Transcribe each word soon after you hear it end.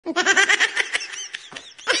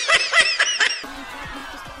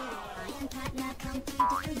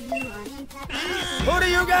Who do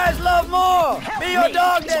you guys love more? Me or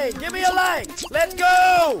DogDay? Give me a like. Let's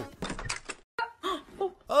go!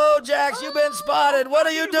 Oh, Jax, you've been spotted. What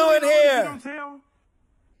are you doing here?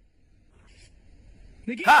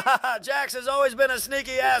 Ha ha ha! Jax has always been a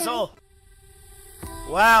sneaky asshole.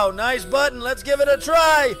 Wow, nice button. Let's give it a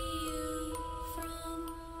try.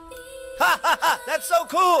 Ha ha ha! That's so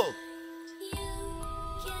cool.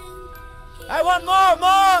 I want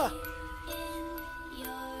more!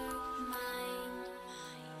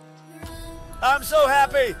 I'm so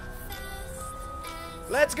happy.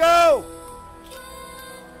 Let's go.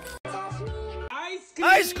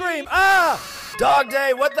 Ice cream! Ah!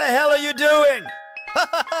 DogDay, what the hell are you doing?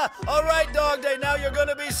 All right, DogDay, now you're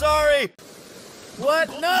gonna be sorry. What?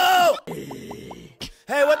 No!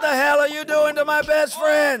 Hey, what the hell are you doing to my best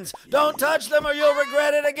friends? Don't touch them or you'll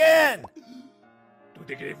regret it again.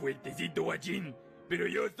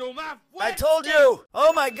 I told you!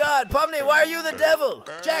 Oh my god, Pumney, why are you the devil?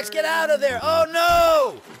 Jax, get out of there! Oh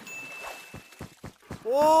no!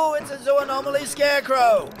 Oh, it's a zoonomaly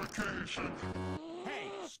scarecrow! Hey,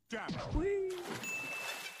 stop!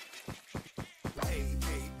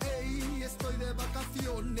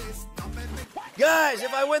 Guys,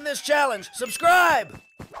 if I win this challenge, subscribe!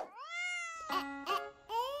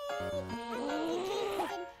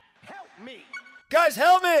 Help me! Guys,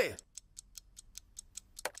 help me!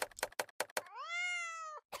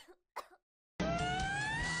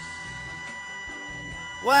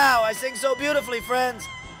 Wow, I sing so beautifully, friends.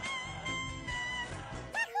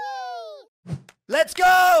 Let's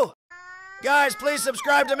go! Guys, please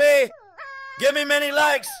subscribe to me. Give me many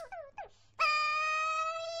likes.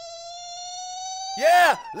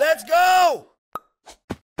 Yeah, let's go!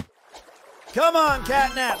 Come on,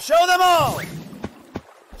 CatNap, show them all!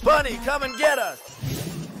 Bunny, come and get us!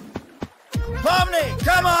 Pomni,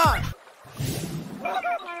 come on!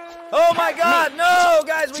 Oh my god, no!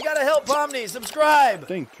 Guys, we gotta help Pomni. Subscribe!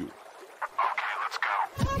 Thank you.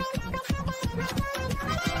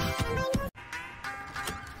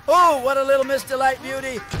 Oh, what a little Miss Delight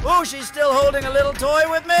Beauty. Oh, she's still holding a little toy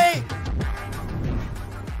with me.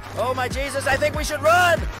 Oh my Jesus, I think we should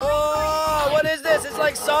run. Oh, what is this? It's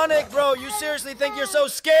like Sonic, bro. You seriously think you're so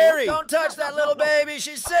scary? Don't touch that little baby.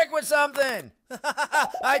 She's sick with something.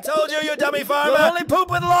 I told you, you dummy farmer. You'll only poop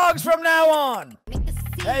with logs from now on.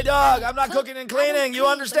 Hey, dog, I'm not cooking and cleaning. You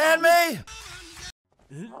understand me?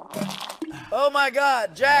 Oh my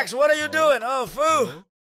God, Jax, what are you doing? Oh, foo.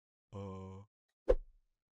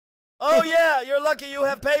 Oh yeah, you're lucky you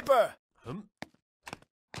have paper.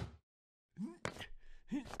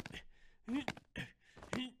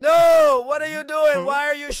 No, what are you doing? Why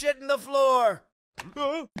are you shitting the floor?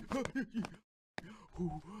 Oh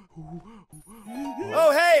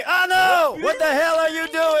hey, oh no! What the hell are you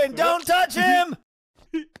doing? Don't touch him!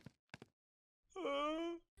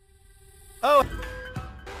 Oh.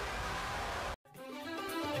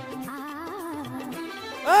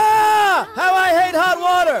 Ah! How I hate hot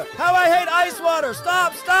water! How I hate ice water!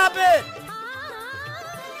 Stop! Stop it!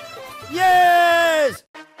 Yes!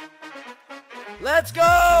 Let's go!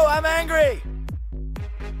 I'm angry!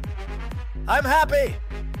 I'm happy!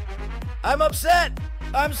 I'm upset!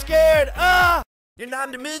 I'm scared! Ah! You're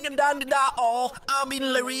not the million down all. I'm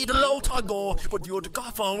in Larry the low toggle. But you're the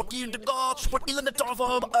golf on, you're the golf, what in the top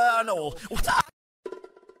of no. What's up?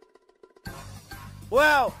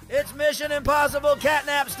 Wow, it's Mission Impossible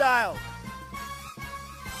CatNap style.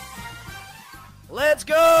 Let's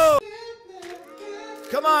go!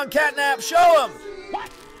 Come on, CatNap, show him! What?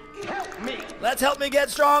 Help me! Let's help me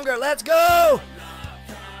get stronger. Let's go!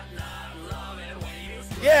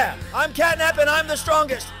 Yeah, I'm CatNap and I'm the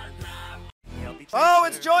strongest. Oh,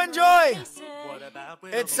 it's Joy and Joy.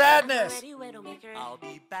 It's sadness.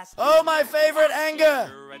 Oh, my favorite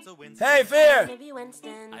anger. Hey, Fear.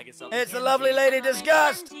 It's the lovely Lady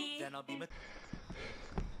Disgust.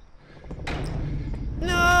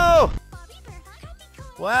 No!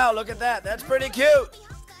 Wow, look at that. That's pretty cute.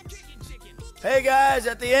 Hey, guys,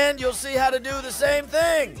 at the end, you'll see how to do the same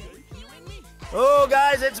thing. Oh,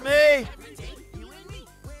 guys, it's me.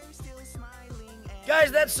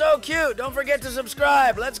 Guys, that's so cute. Don't forget to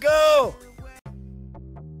subscribe. Let's go.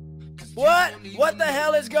 What? What the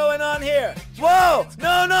hell is going on here? Whoa!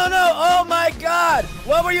 No, no, no! Oh my God!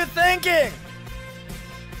 What were you thinking?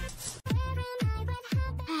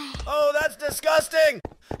 Oh, that's disgusting!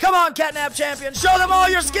 Come on, CatNap champion! Show them all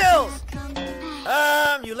your skills!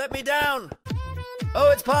 You let me down.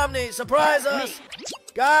 Oh, it's Pomni. Surprise us!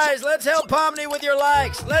 Guys, let's help Pomni with your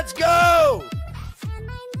likes. Let's go!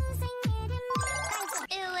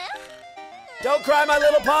 Don't cry, my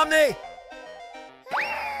little Pomni.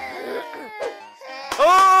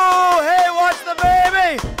 Oh, hey, watch the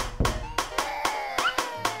baby.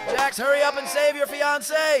 Jax, hurry up and save your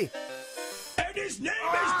fiancé. And his name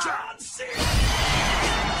is John C.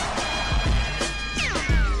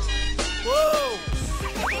 Whoa.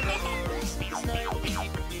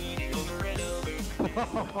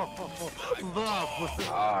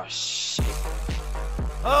 Oh, shit.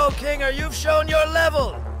 Oh, Kinger, you've shown your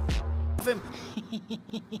level.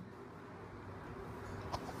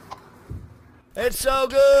 It's so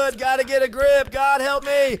good. Gotta get a grip. God help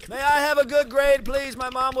me. May I have a good grade, please?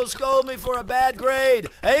 My mom will scold me for a bad grade.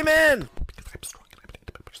 Amen.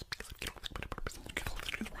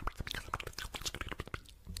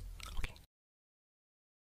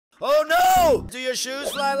 Oh no! Do your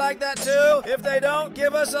shoes fly like that too? If they don't,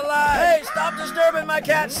 give us a lie. Hey, stop disturbing my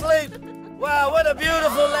cat's sleep. Wow, what a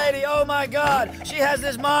beautiful lady. Oh my God. She has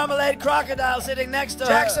this marmalade crocodile sitting next to her.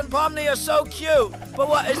 Jax and Pomni are so cute. But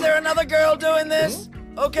what, is there another girl doing this?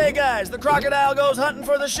 Okay guys, the crocodile goes hunting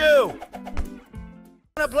for the shoe. I'm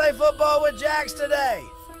gonna play football with Jax today.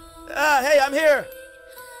 Hey, I'm here.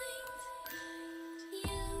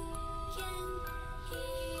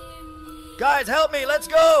 Guys, help me, let's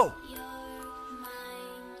go!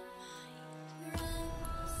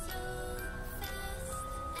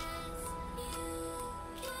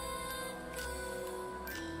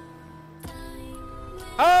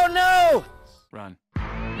 Oh no! Run.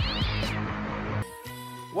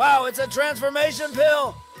 Wow, it's a transformation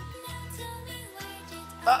pill!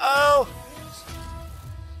 Uh-oh!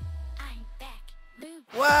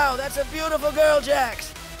 Wow, that's a beautiful girl,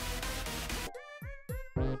 Jax!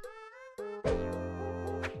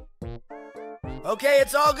 Okay,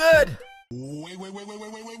 it's all good. Wait.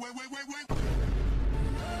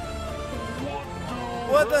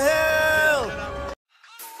 What the hell?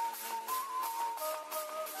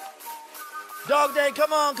 DogDay,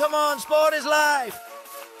 come on, sport is life.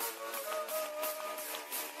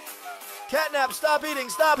 CatNap, stop eating,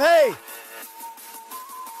 stop, hey.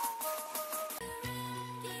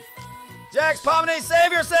 Jax, Pomni,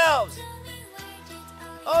 save yourselves.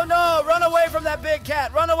 Oh no, run away from that big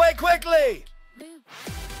cat, run away quickly.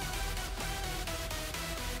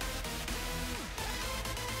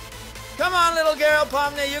 Come on, little girl,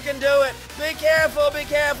 Pomni, you can do it. Be careful,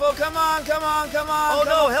 come on. Oh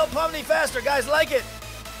no, help Pomni faster, guys, like it.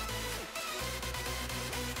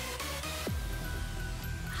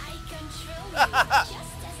 I control you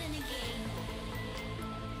just as in a game.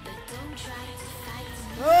 But don't try to fight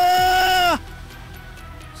me. Ah!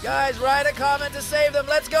 Guys, write a comment to save them,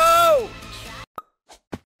 let's go!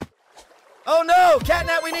 Oh no,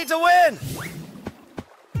 CatNap, we need to win!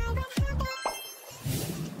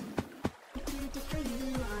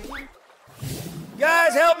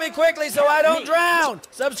 Guys, help me quickly so I don't drown!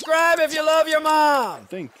 Subscribe if you love your mom!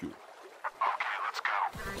 Thank you.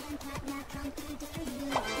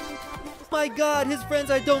 My God, his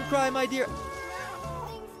friends are Don't Cry, My Dear.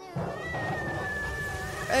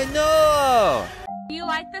 Hey, no! Do you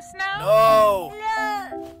like the snow? No!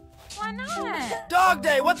 No. Why not?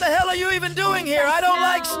 DogDay, what the hell are you even doing here? I don't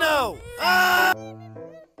like snow! Ah!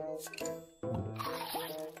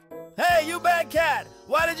 Hey, you bad cat!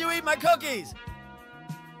 Why did you eat my cookies?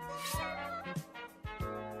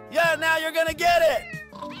 Yeah, now you're gonna get it!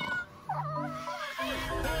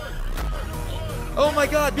 Oh my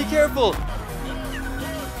God, be careful!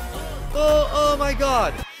 Oh my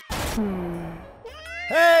God!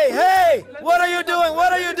 Hey! What are you doing?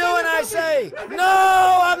 What are you doing, I say?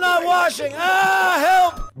 No, I'm not washing! Ah,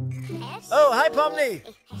 help! Oh, hi, Pomni.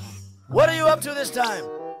 What are you up to this time?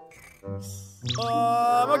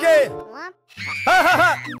 Okay. Ha ha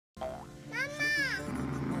ha!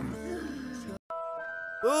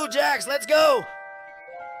 Ooh, Jax, let's go!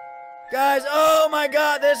 Guys, oh my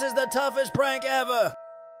God, this is the toughest prank ever!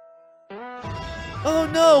 Oh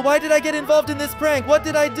no, why did I get involved in this prank? What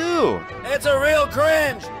did I do? It's a real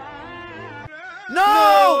cringe!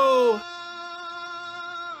 No!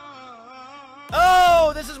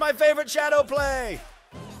 Oh, this is my favorite shadow play!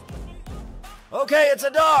 Okay, it's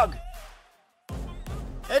a dog!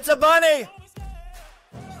 It's a bunny!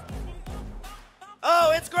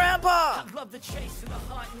 Oh, it's Grandpa!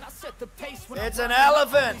 It's an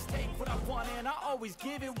elephant!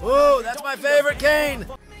 Ooh, that's my favorite cane!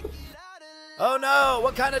 Oh no,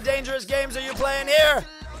 what kind of dangerous games are you playing here?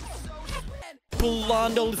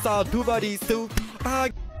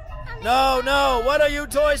 No, what are you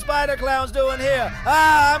toy spider clowns doing here?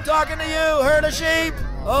 Ah, I'm talking to you, herd of sheep!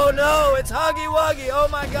 Oh no, it's Huggy Wuggy, oh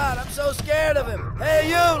my God, I'm so scared of him! Hey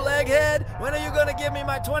you, leghead, when are you gonna give me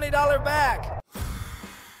my $20 back?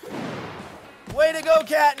 Way to go,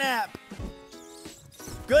 CatNap.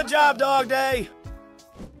 Good job, DogDay.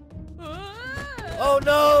 Oh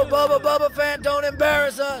no, Bubba fan, don't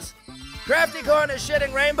embarrass us. Crafty Corn is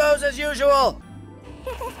shitting rainbows as usual.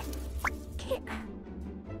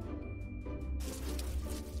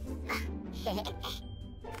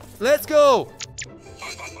 Let's go.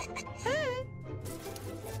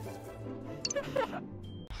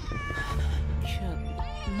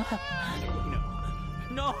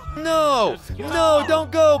 No, no,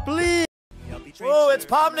 don't go, please. Oh, it's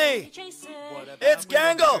Pomni. It's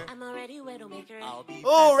Gangle.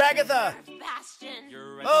 Oh, Ragatha.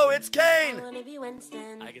 Oh, it's Kane.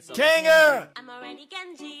 Kanger.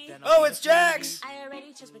 Oh, it's Jax.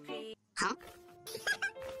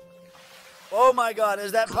 Oh my God,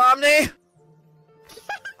 is that Pomni?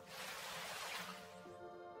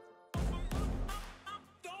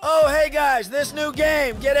 Oh, hey guys, this new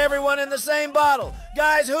game, get everyone in the same bottle.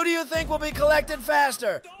 Guys, who do you think will be collected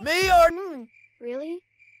faster? Me or... Really?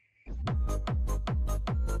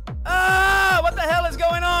 Ah, what the hell is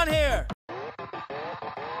going on here?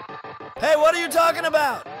 Hey, what are you talking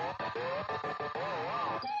about?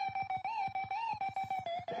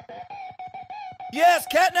 Yes,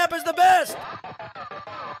 CatNap is the best.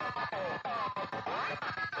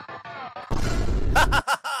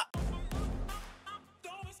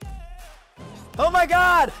 Oh my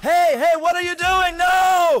God! Hey, what are you doing?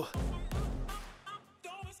 No!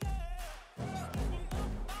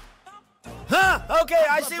 Huh? Okay,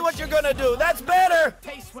 I see what you're gonna do. That's better.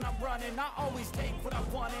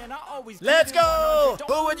 Let's go!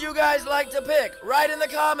 Who would you guys like to pick? Write in the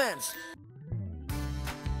comments.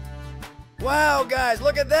 Wow, guys,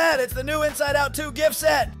 look at that. It's the new Inside Out 2 gift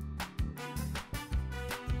set.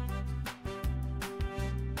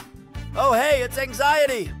 Oh, hey, it's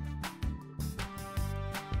Anxiety.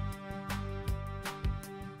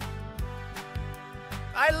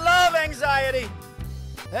 I love Anxiety.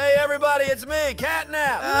 Hey, everybody, it's me,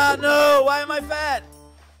 CatNap. Ah, no, why am I fat?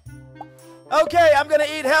 Okay, I'm gonna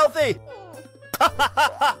eat healthy.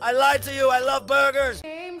 I lied to you, I love burgers.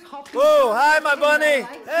 Whoa, hi, my bunny.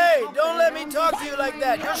 Hey, don't let me talk to you like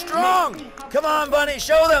that. You're strong. Come on, bunny,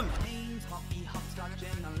 show them.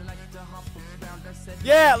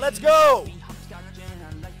 Yeah, let's go.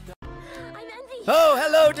 Oh,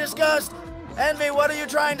 hello, Disgust. Envy, what are you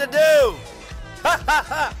trying to do?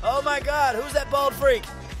 Oh my God, who's that bald freak?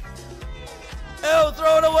 Oh,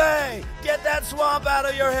 throw it away. Get that swamp out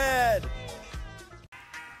of your head.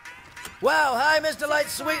 Wow, hi, Mr.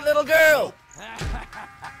 Light's sweet little girl.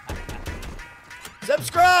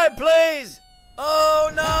 Subscribe, please. Oh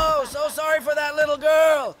no, so sorry for that little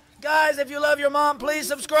girl. Guys, if you love your mom, please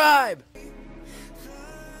subscribe.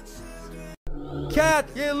 Cat,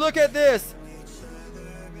 yeah, look at this.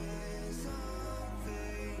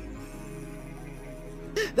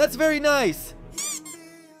 That's very nice.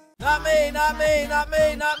 Not me, not me, not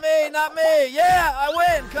me, not me, not me. Yeah, I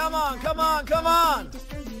win. Come on, come on, come on.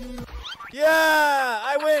 Yeah,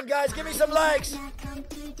 I win, guys. Give me some likes.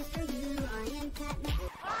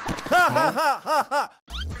 Ha ha ha ha ha.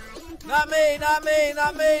 Not me, not me,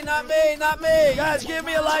 not me, not me, not me. Guys, give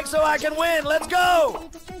me a like so I can win. Let's go.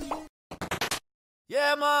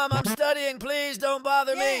 Yeah, Mom, I'm studying. Please don't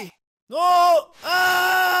bother me. Oh!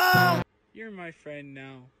 Ah! You're my friend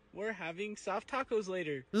now. We're having soft tacos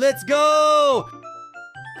later. Let's go!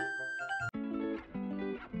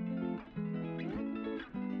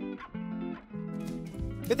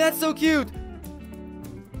 That's so cute!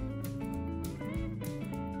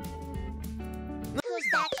 Who's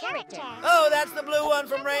that character? Oh, that's the blue one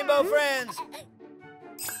from Rainbow Friends.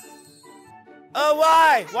 Oh,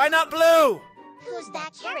 why? Why not blue? Who's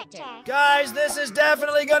that character? Guys, this is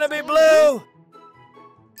definitely gonna be blue.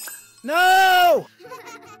 No!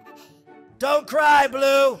 Don't cry,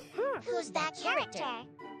 Blue. Who's that character?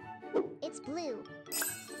 It's Blue.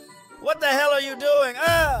 What the hell are you doing?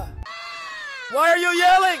 Ah! Why are you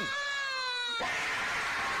yelling?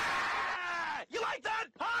 You like that?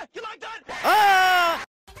 Huh? You like that? Ah!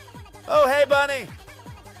 Oh, hey, Bunny.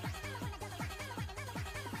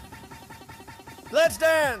 Let's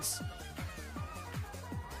dance.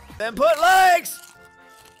 Then put likes.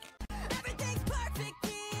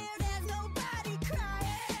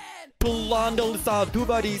 Blondel saw two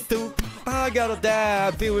bodies too. I got a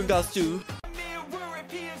dab, feeling got you.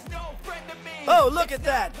 Oh, look at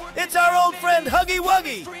that. It's our old friend Huggy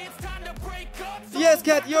Wuggy. Yes,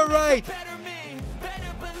 Cat, you're right.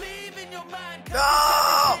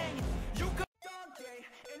 No!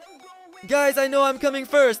 Guys, I know I'm coming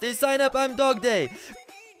first. They sign up, I'm DogDay.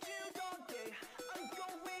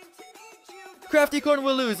 Crafty Corn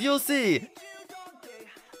will lose, you'll see.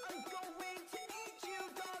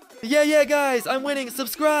 Yeah, guys, I'm winning.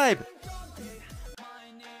 Subscribe.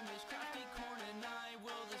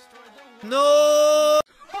 No.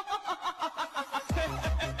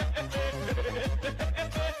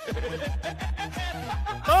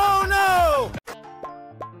 Oh no!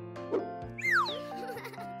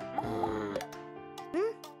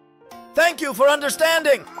 Thank you for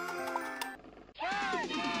understanding.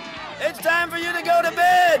 It's time for you to go to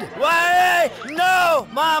bed. Why? No!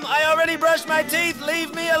 Mom, I already brushed my teeth.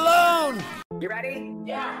 Leave me alone. You ready?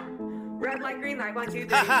 Yeah. Red light, green light, 1, 2,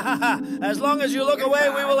 3. As long as you look away,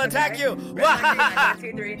 we will attack you. Red light,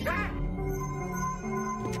 green light,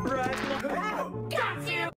 1, 2, 3. Red light. Got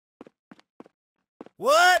you.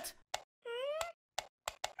 What?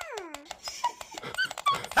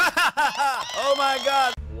 Oh my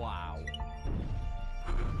God.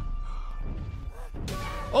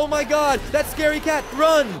 Oh my God, that scary cat,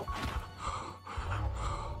 run!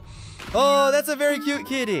 Oh, that's a very cute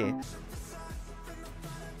kitty.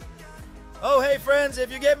 Oh, hey friends, if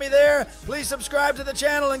you get me there, please subscribe to the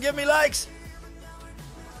channel and give me likes.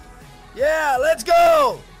 Yeah, let's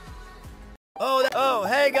go! Oh,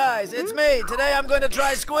 hey guys, it's me. Today I'm going to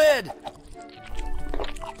try squid.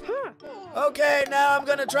 Okay, now I'm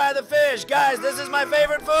going to try the fish. Guys, this is my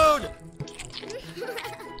favorite food.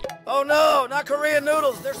 Oh no, not Korean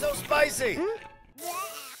noodles. They're so spicy.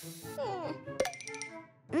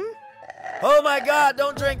 Oh my God,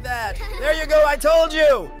 don't drink that. There you go, I told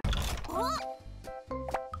you.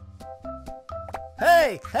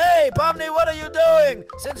 Hey, Pomni, what are you doing?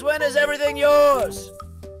 Since when is everything yours?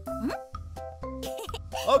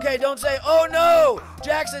 Okay, don't say, oh no,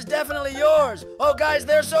 Jax is definitely yours. Oh guys,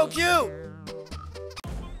 they're so cute.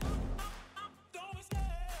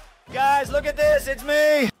 Guys, look at this, it's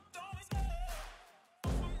me.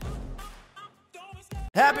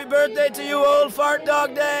 Happy birthday to you, old fart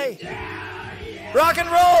DogDay. Rock and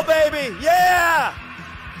roll, baby, yeah.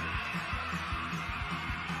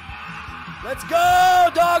 Let's go,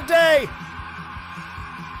 DogDay.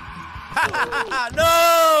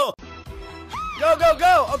 No.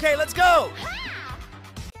 Go. Okay, let's go.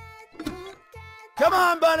 Come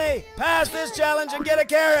on, bunny. Pass this challenge and get a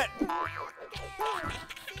carrot.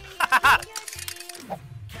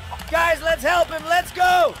 Guys, let's help him. Let's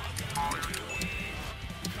go.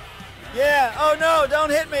 Yeah. Oh, no. Don't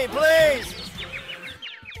hit me, please.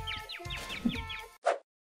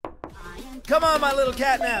 Come on, my little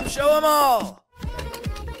CatNap. Show them all.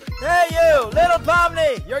 Hey, you. Little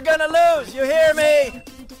Pomni. You're gonna lose. You hear me?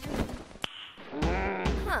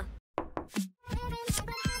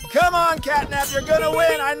 Come on, CatNap, you're gonna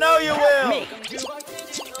win. I know you will.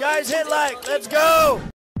 Guys, hit like. Let's go.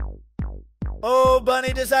 Oh,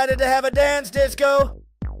 Bunny decided to have a dance disco.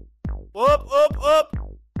 Whoop.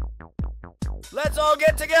 Let's all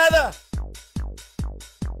get together.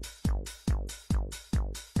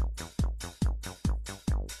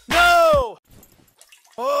 No.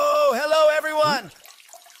 Oh, hello, everyone.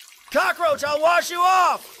 Cockroach, I'll wash you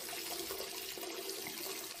off.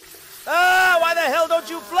 Ah, why the hell don't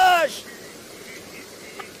you flush?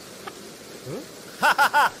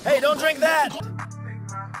 Huh? Hey, don't drink that.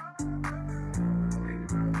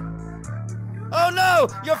 Oh no,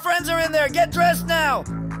 your friends are in there. Get dressed now.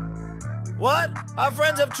 What? Our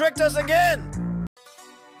friends have tricked us again.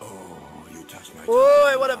 Oh, you touched my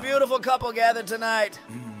Boy, what a beautiful couple gathered tonight.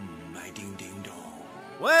 my ding ding dong.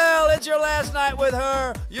 Well, it's your last night with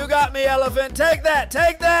her. You got me, elephant. Take that,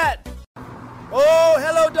 take that. Oh,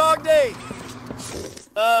 hello, DogDay.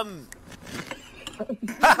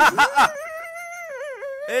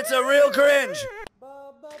 It's a real cringe.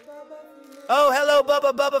 Oh, hello,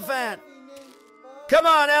 Bubba fan. Come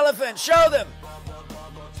on, elephant, show them.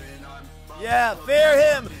 Yeah, fear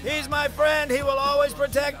him. He's my friend. He will always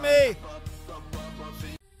protect me.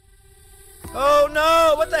 Oh,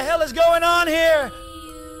 no. What the hell is going on here?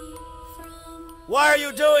 Why are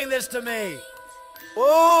you doing this to me?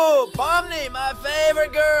 Ooh, Pomni, my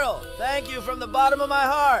favorite girl. Thank you from the bottom of my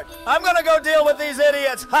heart. I'm gonna go deal with these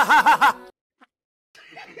idiots. Ha ha ha ha.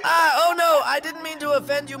 Oh no, I didn't mean to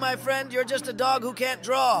offend you, my friend. You're just a dog who can't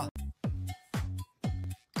draw.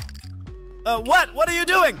 What? What are you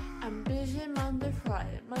doing? I'm busy Monday,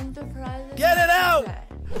 Friday. Get it out!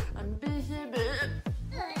 I'm busy.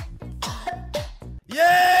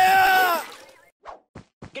 Yeah!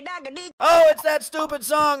 Oh, it's that stupid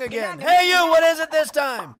song again. Hey, you, what is it this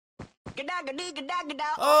time?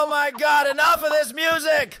 Oh my God, enough of this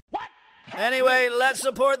music! What? Anyway, let's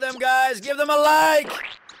support them, guys. Give them a like!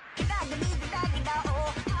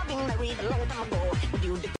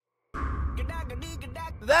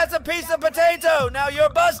 That's a piece of potato! Now you're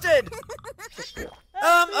busted!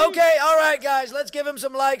 Okay, all right, guys. Let's give him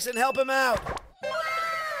some likes and help him out.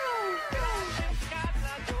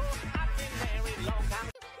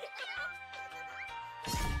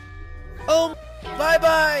 Oh,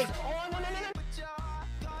 bye-bye.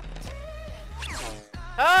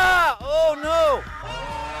 Ah, oh no.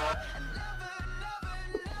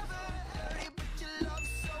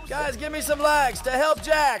 Guys, give me some likes to help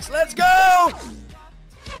Jax. Let's go.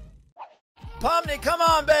 Pomni, come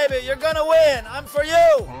on, baby. You're gonna win. I'm for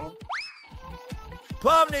you.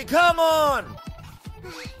 Pomni, come on.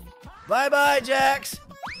 Bye-bye, Jax.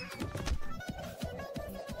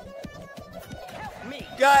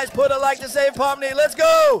 Guys, put a like to save Pomni. Let's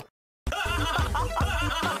go.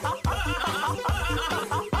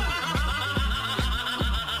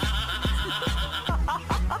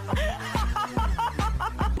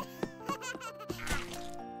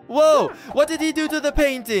 Whoa! What did he do to the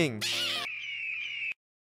painting?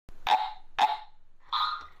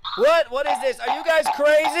 What? What is this? Are you guys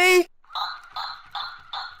crazy?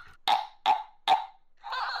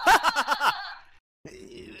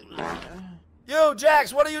 You,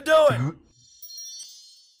 Jax, what are you doing?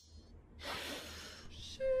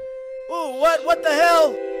 Ooh, what? What the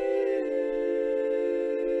hell?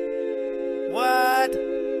 What?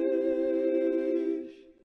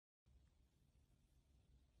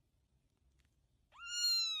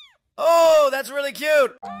 Oh, that's really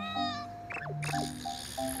cute.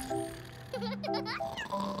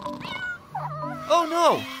 Oh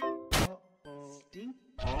no!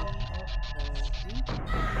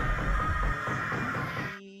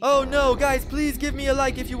 Oh no, guys, please give me a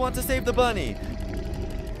like if you want to save the bunny.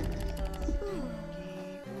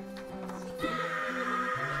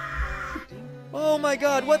 Oh my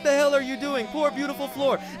god, what the hell are you doing? Poor beautiful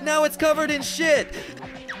floor. Now it's covered in shit.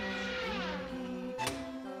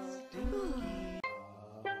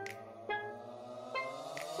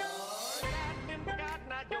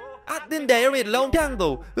 At den där är långt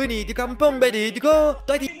tango. Hur ni till kampong bedi till gå.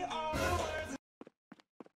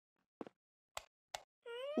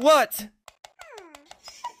 What?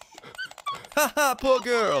 Haha, poor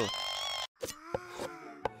girl.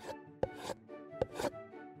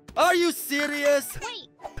 Are you serious? Wait.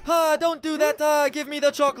 Ah, don't do that. Give me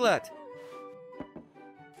the chocolate.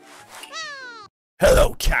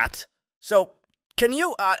 Hello, cat. So, can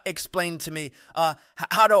you explain to me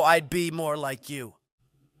how do I be more like you?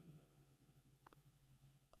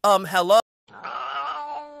 Hello?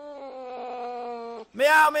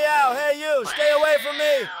 Meow, meow. Hey, you. Stay away from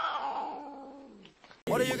me.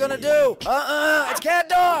 What are you gonna do? It's Cat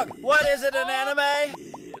Dog. What is it, an anime?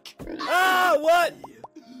 Ah, what?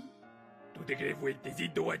 Tú te crees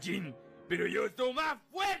fuertecito, guachín, pero yo soy más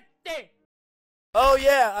fuerte. Oh,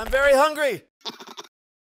 yeah. I'm very hungry.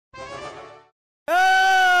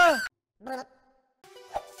 Ah!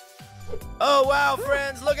 Oh, wow,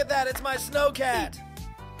 friends. Look at that. It's my snow cat.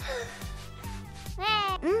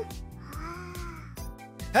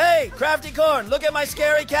 Hey, Crafty Corn, look at my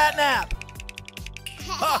scary CatNap.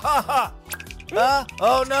 Ha ha ha.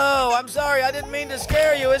 Oh no, I'm sorry, I didn't mean to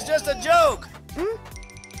scare you, it's just a joke.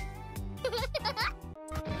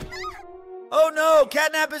 Oh no,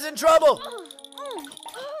 CatNap is in trouble.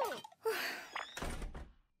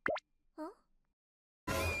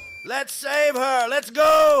 Let's save her, let's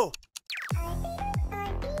go.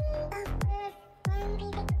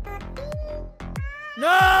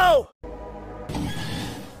 No!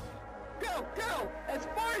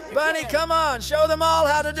 Bunny, come on, show them all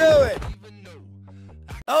how to do it.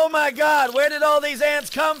 Oh my god, where did all these ants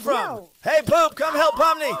come from? No. Hey, Poop, come help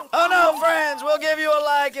Pomni. Oh no, friends, we'll give you a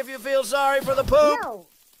like if you feel sorry for the poop. No.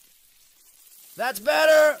 That's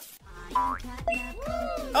better.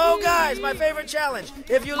 Oh guys, my favorite challenge.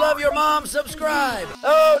 If you love your mom, subscribe.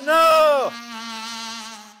 Oh no!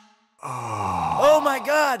 Oh my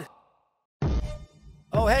god.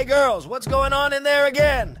 Oh hey girls, what's going on in there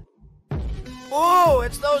again? Ooh,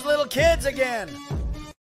 it's those little kids again.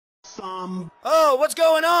 Oh, what's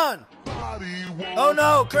going on? Oh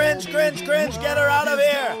no, cringe, cringe, cringe, get her out of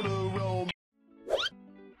here.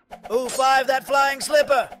 Ooh, 5, that flying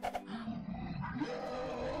slipper.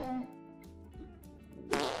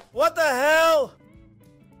 What the hell?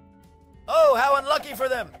 Oh, how unlucky for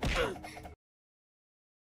them.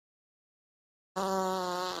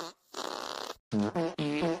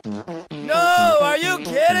 No, are you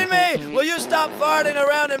kidding me? Will you stop farting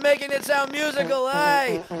around and making it sound musical?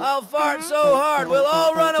 Hey, I'll fart so hard, we'll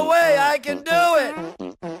all run away. I can do it.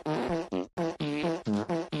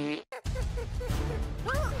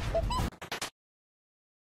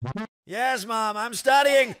 Yes, Mom, I'm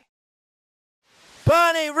studying.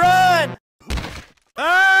 Bunny, run!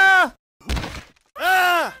 Ah! Ah!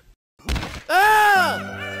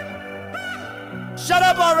 shut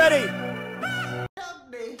up already!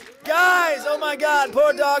 Guys, oh my God,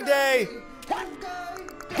 poor DogDay.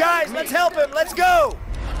 Guys, let's help him. Let's go.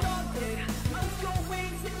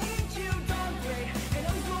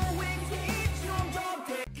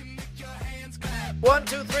 1,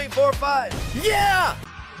 2, 3, 4, 5. Yeah!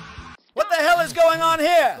 What the hell is going on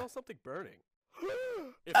here? Something burning.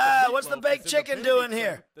 What's the baked chicken doing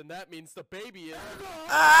here? Then that means the baby is...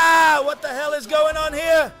 What the hell is going on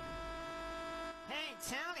here? Hey,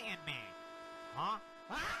 Italian man. Huh?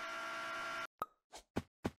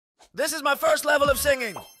 This is my first level of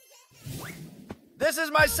singing. This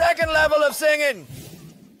is my second level of singing.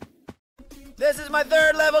 This is my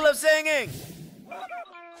third level of singing.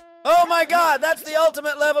 Oh my God, that's the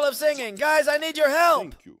ultimate level of singing. Guys, I need your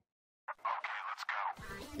help. Thank you.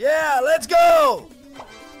 Yeah, let's go.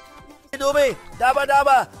 Doobie, dabba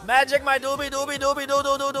dabba, magic my doobie doobie doobie doo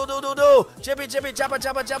doo doo doo doo doo doo, chippy chippy choppa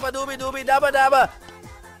choppa choppa doobie doobie dabba dabba.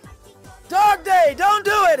 DogDay, don't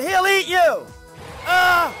do it, he'll eat you.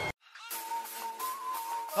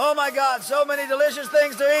 Oh my God, so many delicious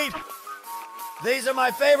things to eat. These are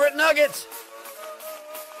my favorite nuggets.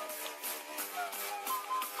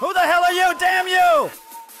 Who the hell are you, damn you?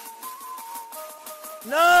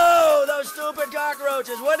 No, those stupid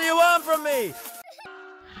cockroaches. What do you want from me?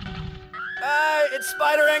 It's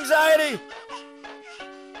spider anxiety.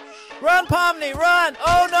 Run, Pomni, run.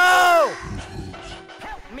 Oh no.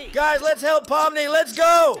 Guys, let's help Pomni. Let's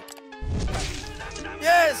go.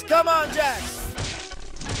 Yes, come on, Jax.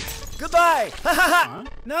 Goodbye. Ha ha ha.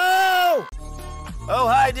 No. Oh,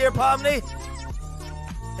 hi, dear Pomni.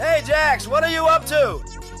 Hey, Jax, what are you up to?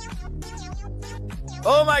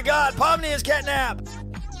 Oh my God, Pomni is CatNap.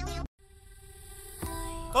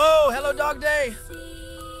 Oh, hello, DogDay.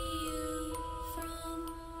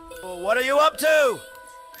 Oh, what are you up to?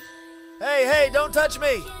 Hey, hey, don't touch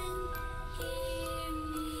me.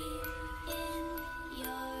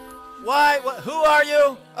 Why? Who are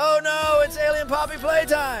you? Oh no, it's Alien Poppy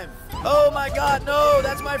Playtime. Oh my God, no,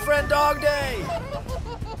 that's my friend DogDay.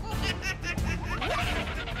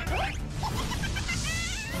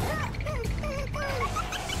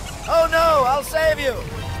 Oh no, I'll save you.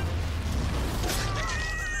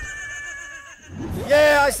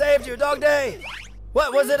 Yeah, I saved you, DogDay.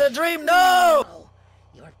 What, was it a dream? No!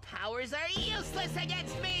 Your powers are useless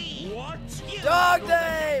against me. What?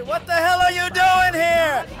 DogDay, what the hell are you doing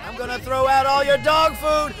here? I'm gonna throw out all your dog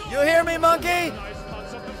food. You hear me, monkey?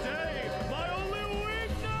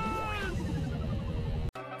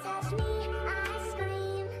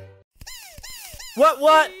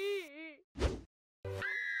 What?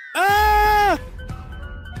 Ah!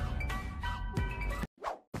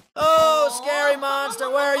 Oh, scary monster,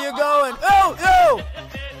 where are you going? Oh, no!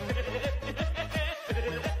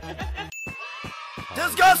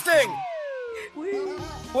 Disgusting!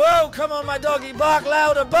 Whoa, come on, my doggy, bark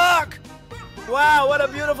louder, bark! Wow, what a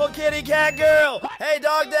beautiful kitty cat girl! Hey,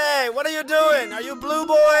 DogDay, what are you doing? Are you Blue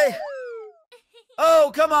Boy?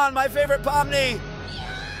 Oh, come on, my favorite Pomni!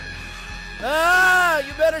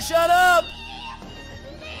 You better shut up!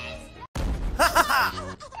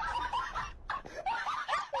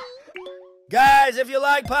 Guys, if you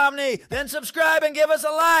like Pomni, then subscribe and give us a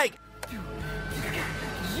like.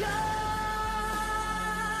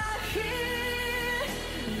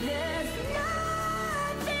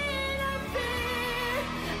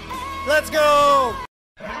 Let's go!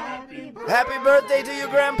 Happy birthday to you,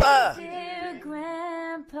 Grandpa! Dear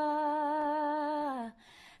Grandpa,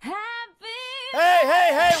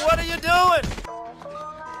 Hey, what are you doing?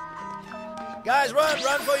 Guys,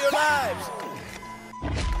 run for your lives!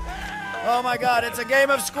 Oh my God, it's a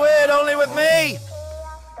game of squid, only with me!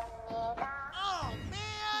 Oh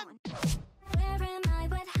man! Where am I?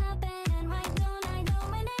 What happened? And why don't I know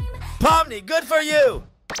my name? Pomni, good for you!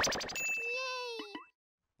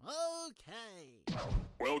 Okay.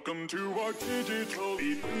 Welcome to our digital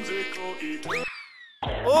whimsical eater.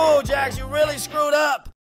 Oh, Jax, you really screwed up!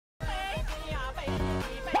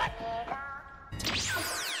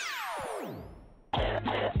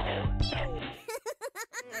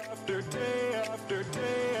 After day after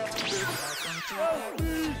day after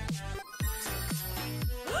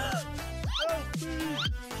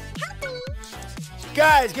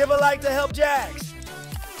Guys, give a like to help Jax!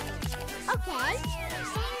 Okay.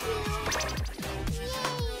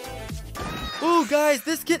 Ooh, guys,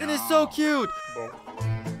 this kitten is so cute.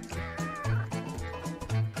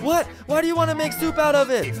 What? Why do you want to make soup out of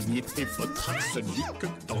it?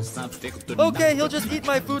 Okay, he'll just eat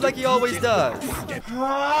my food like he always does.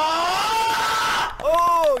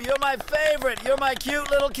 Oh, you're my favorite. You're my cute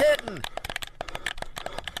little kitten.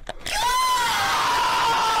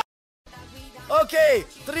 Okay,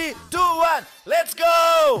 3, 2, 1, let's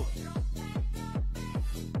go!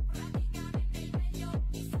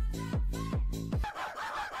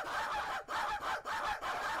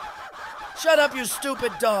 Shut up, you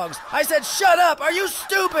stupid dogs. I said shut up. Are you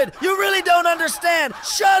stupid? You really don't understand.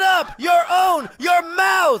 Shut up. Your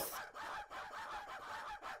mouth.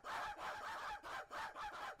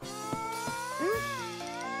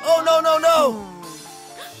 Oh, no, no, no.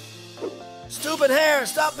 Stupid hair,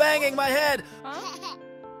 stop banging my head.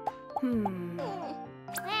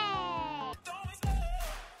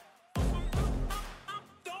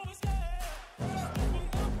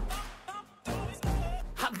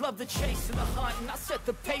 Love the chase and the hunt, and I set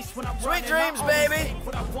the pace when I'm Sweet dreams, baby.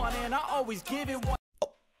 What I want, and I always give it one.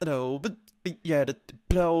 No, but yeah, the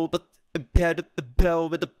blow, but the blow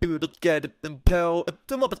with the beauty, get it, and blow.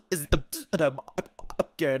 The moment is the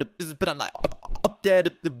get it, but I'm like up there,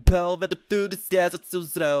 the blow, but the food is yes, it's so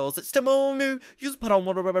slow. It's the moment you just put on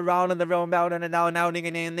one around and the round out and now, no.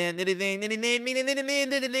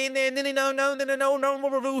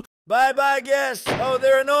 Bye bye, guests. Oh,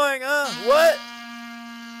 they're annoying, huh? What?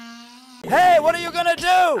 Hey, what are you gonna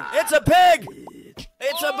do? It's a pig!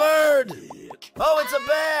 It's a bird! Oh, it's a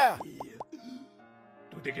bear!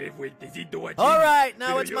 Alright,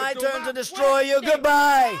 now it's my turn to destroy you.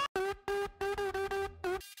 Goodbye!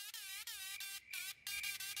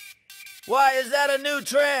 Why, is that a new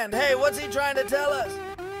trend? Hey, what's he trying to tell us?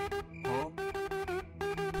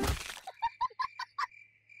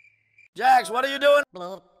 Jax, what are you doing?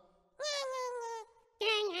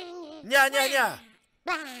 Nya, nya, nya.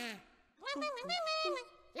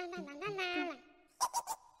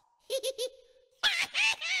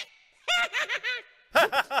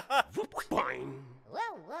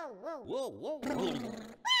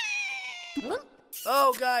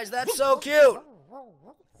 Oh, guys, that's so cute.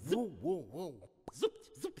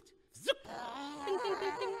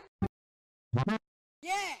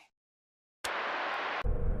 Yeah.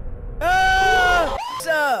 What's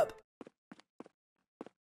up?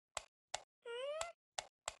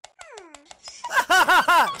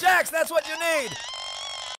 Jax, that's what you need!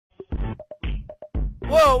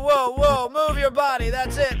 Whoa, whoa, whoa, move your body,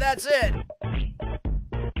 that's it, that's it!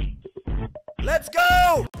 Let's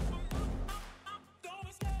go!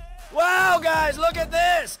 Wow, guys, look at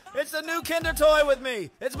this! It's the new Kinder toy with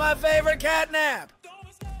me! It's my favorite CatNap!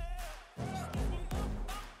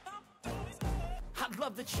 I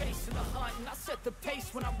love the chase and the hunt, and I set the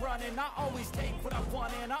pace when I'm running. I always take what I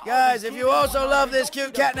want, and I guys, if you also love this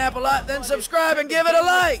cute CatNap a lot, then subscribe and give it a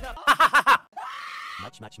like!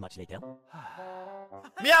 Much later.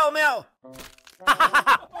 Meow, meow!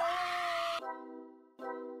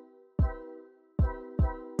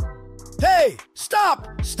 Hey! Stop!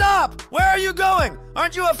 Stop! Where are you going?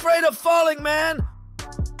 Aren't you afraid of falling, man?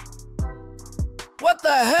 What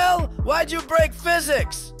the hell? Why'd you break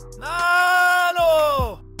physics?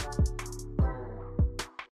 No!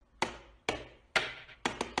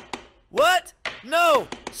 What? No!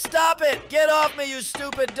 Stop it! Get off me, you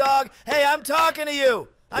stupid dog! Hey, I'm talking to you!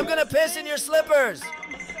 I'm gonna piss in your slippers!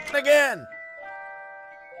 Again!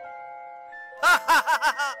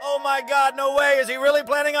 Oh my god, no way! Is he really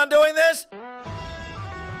planning on doing this?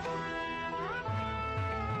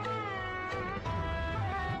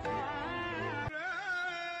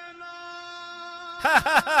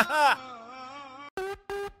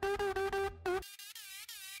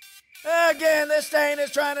 Again, this stain is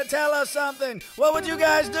trying to tell us something. What would you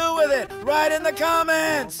guys do with it? Write in the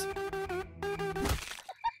comments.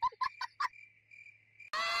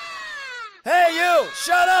 Hey, you!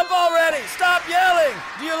 Shut up already! Stop yelling!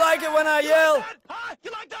 Do you like it when I yell?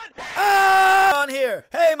 You like that? Ah! On here.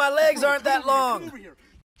 Hey, my legs aren't that long. Over here.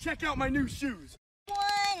 Check out my new shoes.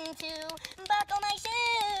 1, 2, buckle my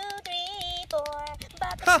shoe. 3, 4,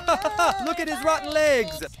 buckle Look at his rotten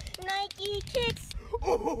legs. Nike kicks.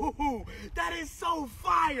 Ooh, that is so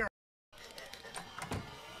fire!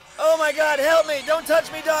 Oh my god, help me! Don't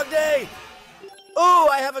touch me, DogDay! Ooh,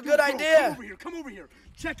 I have a good idea! Come over here!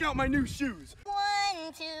 Check out my new shoes!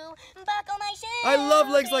 1, 2, buckle my shoes. I love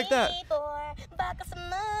legs like that! 3, 4, buckle some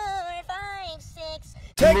more. 5, 6.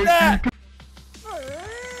 Take that!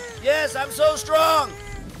 Yes, I'm so strong!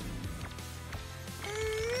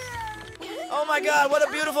 Oh my god, what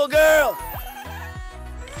a beautiful girl!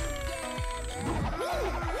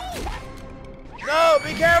 No,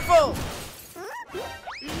 be careful!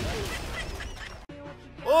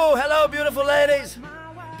 Oh, hello, beautiful ladies!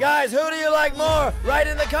 Guys, who do you like more? Write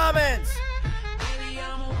in the comments!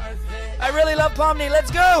 I really love Pomni, let's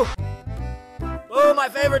go! Oh, my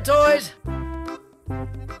favorite toys!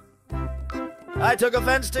 I took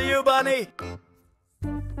offense to you, Bunny!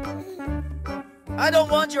 I don't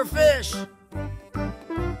want your fish.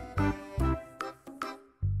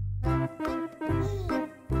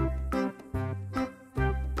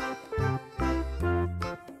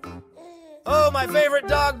 Oh, my favorite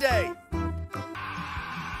dog day.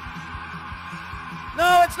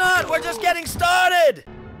 No, it's not. We're just getting started.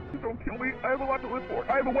 Don't kill me. I have a lot to live for.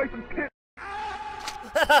 I have a wife and kids.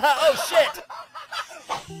 Oh, shit.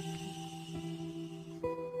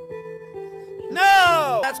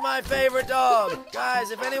 No! That's my favorite dog.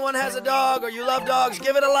 Guys, if anyone has a dog or you love dogs,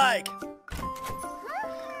 give it a like.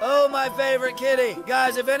 Oh, my favorite kitty.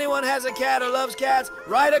 Guys, if anyone has a cat or loves cats,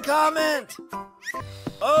 write a comment.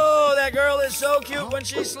 Oh, that girl is so cute when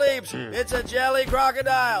she sleeps. It's a jelly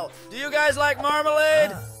crocodile. Do you guys like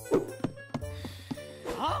marmalade?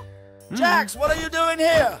 Jax, what are you doing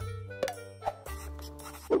here?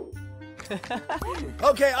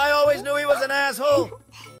 Okay, I always knew he was an asshole.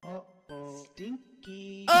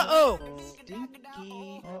 Uh-oh.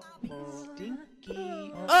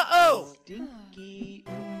 Uh-oh.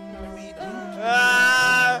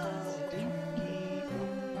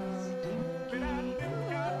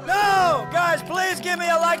 No! Guys, please give me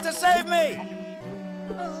a like to save me!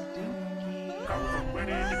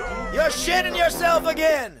 You're shitting yourself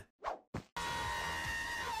again!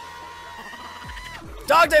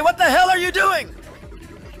 DogDay, what the hell are you doing?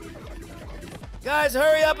 Guys,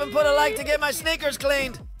 hurry up and put a like to get my sneakers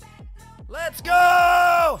cleaned. Let's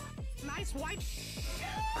go! Nice white.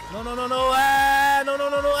 No, no, no, no, ah, no, no,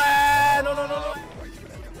 no, no, ah, no, no, no, no.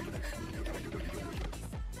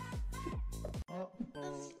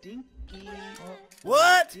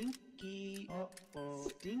 What?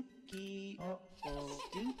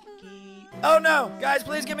 Oh no! Guys,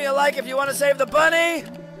 please give me a like if you want to save the bunny!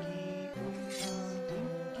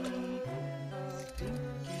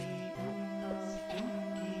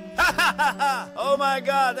 Ha ha ha ha! Oh my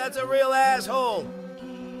god, that's a real asshole!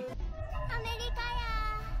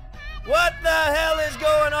 What the hell is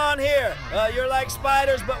going on here? You're like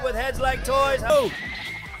spiders but with heads like toys. Oh!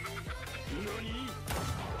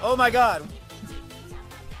 Oh my god.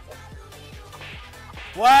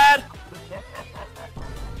 What?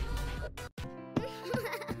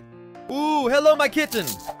 Ooh, hello, my kitten.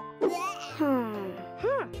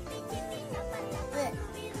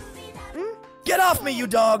 Get off me, you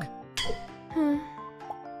dog!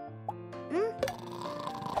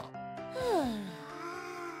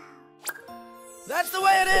 That's the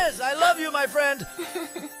way it is! I love you, my friend!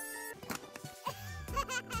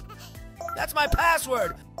 That's my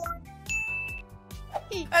password!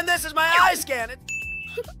 And this is my eye scan!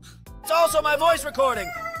 It's also my voice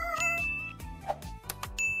recording!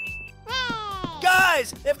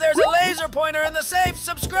 Guys, if there's a laser pointer in the safe,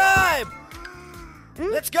 subscribe!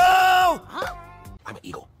 Let's go! I'm an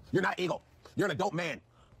eagle. You're not eagle. You're an adult man.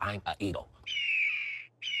 I'm an eagle.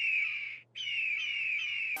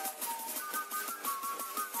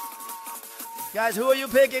 Guys, who are you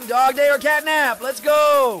picking, DogDay or CatNap? Let's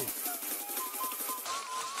go!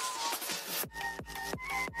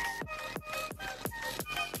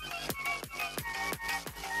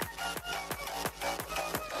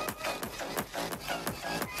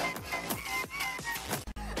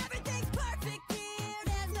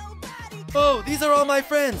 Oh, these are all my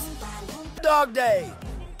friends. DogDay.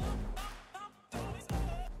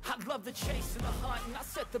 I love the chase and the hunt, and I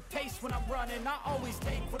set the pace when I'm running. I always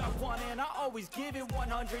take what I want, and I always give it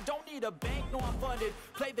 100. Don't need a bank, no, I'm funded.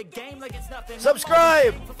 Play the game like it's nothing.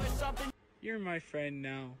 Subscribe! You're my friend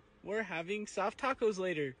now. We're having soft tacos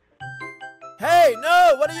later. Hey,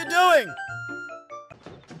 no! What are you doing?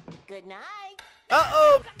 Good night.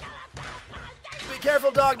 Uh-oh! Be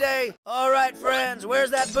careful, DogDay. All right, friends, where's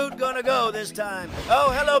that boot gonna go this time?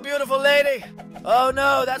 Oh, hello, beautiful lady. Oh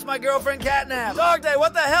no, that's my girlfriend CatNap. DogDay,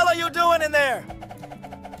 what the hell are you doing in there?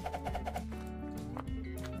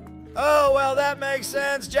 Oh, well, that makes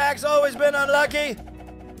sense. Jack's always been unlucky.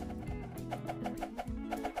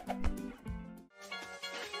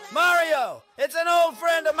 Mario, it's an old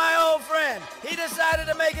friend of my old friend. He decided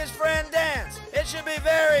to make his friend dance. It should be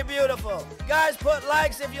very beautiful. Guys, put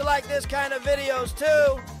likes if you like this kind of videos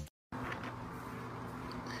too.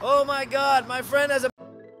 Oh my god, my friend has a...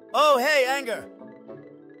 Oh, hey, anger.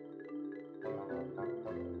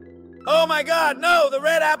 Oh my god, no, the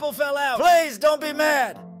red apple fell out. Please, don't be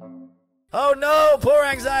mad. Oh no, poor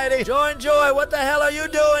anxiety. Join joy, what the hell are you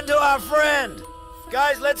doing to our friend?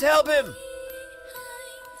 Guys, let's help him.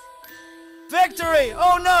 Victory!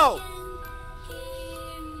 Oh no!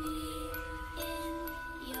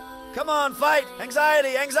 Come on, fight!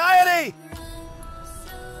 Anxiety! Anxiety!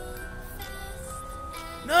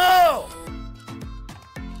 No!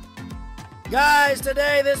 Guys,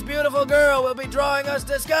 today this beautiful girl will be drawing us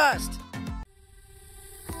disgust.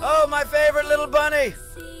 Oh, my favorite little bunny.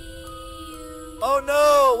 Oh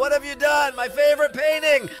no, what have you done? My favorite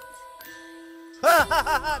painting. Ha ha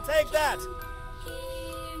ha ha, take that.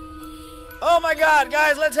 Oh my God,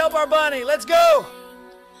 guys, let's help our bunny. Let's go.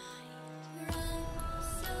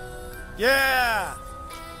 Yeah.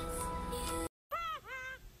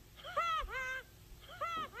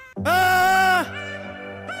 Ah!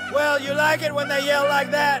 Well, you like it when they yell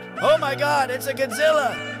like that? Oh my God, it's a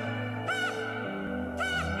Godzilla!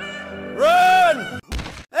 Run!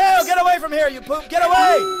 Oh, get away from here, you poop! Get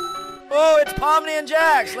away! Oh, it's Pomni and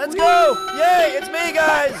Jax! Let's go! Yay, it's me,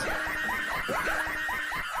 guys!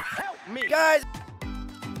 Help me! Guys!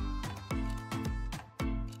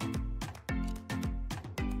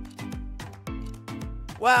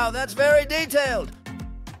 Wow, that's very detailed!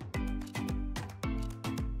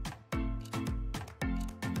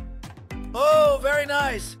 Oh, very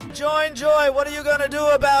nice. Join Joy, what are you gonna do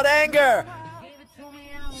about anger?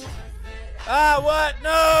 Ah, what?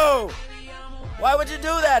 No! Why would you do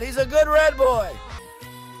that? He's a good red boy.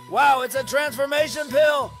 Wow, it's a transformation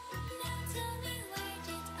pill.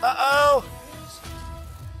 Uh-oh.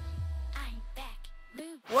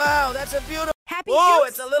 Wow, that's a beautiful... Happy Whoa,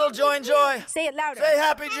 juice? it's a little Join Joy. Say it louder. Say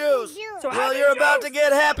happy juice. So Well, happy you're about juice. to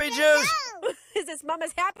get happy juice. Is this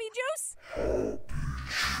Mama's happy juice?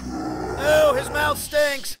 Oh, his mouth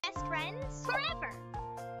stinks. Best friends forever.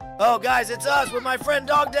 Oh, guys, it's us with my friend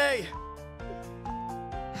DogDay.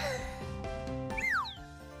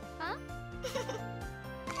 Huh?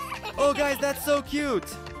 Oh, guys, that's so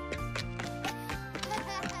cute.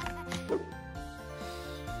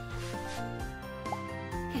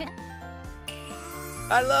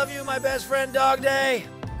 I love you, my best friend DogDay.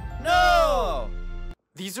 No!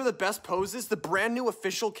 These are the best poses the brand new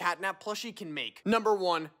official CatNap plushie can make. Number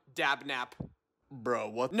 1, dab nap. Bro,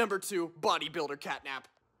 what? Number 2, bodybuilder CatNap.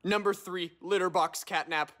 Number 3, litter box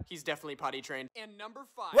CatNap. He's definitely potty trained. And number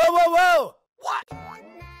 5. Whoa, whoa, whoa! What?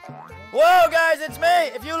 Whoa, guys, it's me!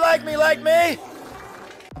 If you like me!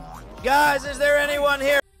 Guys, is there anyone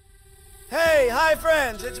here? Hey, hi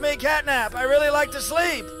friends, it's me, CatNap. I really like to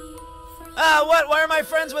sleep. Ah, what? Why are my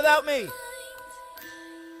friends without me?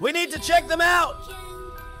 We need to check them out!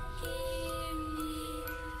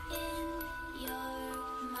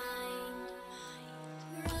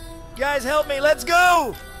 Guys, help me, let's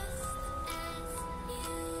go!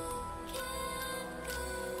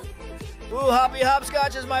 Ooh, Hoppy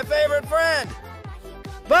Hopscotch is my favorite friend!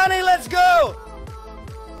 Bunny, let's go!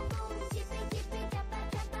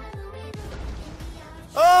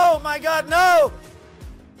 Oh my God, no!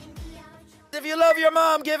 If you love your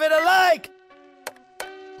mom, give it a like!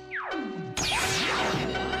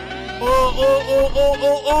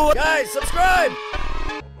 Oh. Guys, subscribe!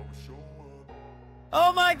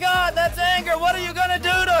 Oh my God, that's anger! What are you gonna do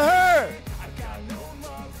to her?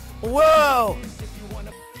 Whoa!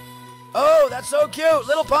 Oh, that's so cute!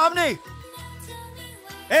 Little Pomni!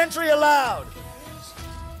 Entry allowed!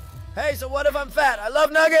 Hey, so what if I'm fat? I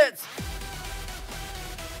love nuggets!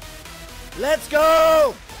 Let's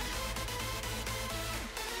go!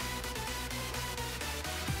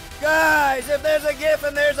 Guys, if there's a GIF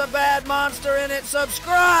and there's a bad monster in it,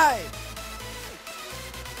 subscribe!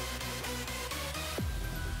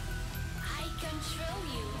 I control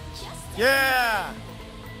you just Yeah!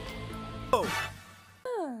 Oh.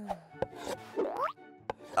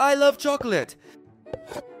 I love chocolate.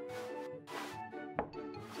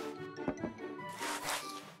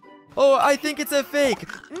 Oh, I think it's a fake.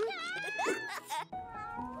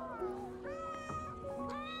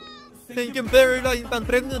 Thinking very like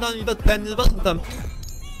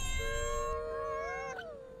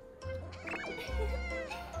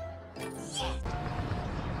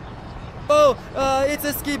Oh, it's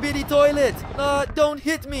a skibidi toilet. Don't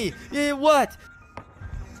hit me. What?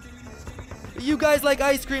 You guys like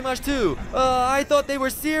ice cream much too. I thought they were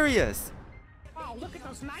serious. Oh, look at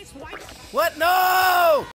those nice white... What?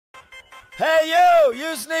 No! Hey,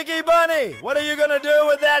 you sneaky bunny! What are you gonna do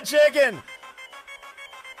with that chicken?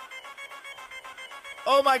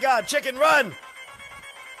 Oh my God, chicken, run!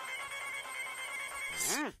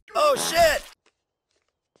 Oh shit!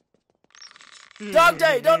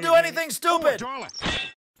 DogDay, don't do anything stupid!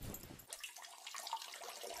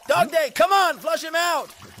 DogDay, come on, flush him out!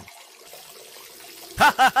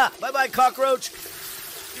 Ha ha ha! Bye bye, cockroach!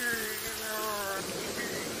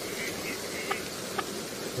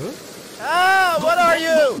 Huh? Ah, what are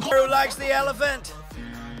you? Who likes the elephant?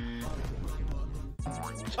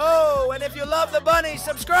 Oh, and if you love the bunny,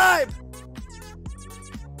 subscribe!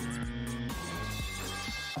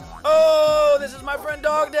 Oh, this is my friend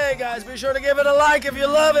DogDay, guys. Be sure to give it a like if you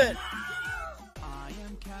love it.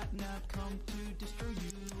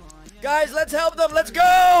 Guys, let's help them. Let's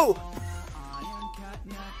go!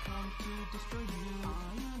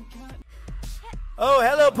 Oh,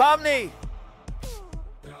 hello, Pomni.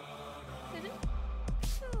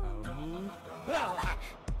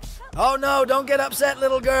 Oh no, don't get upset,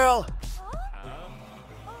 little girl.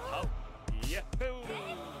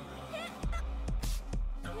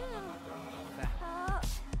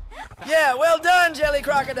 Yeah, well done, Jelly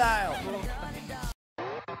Crocodile.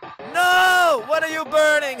 No! What are you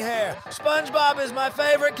burning here? SpongeBob is my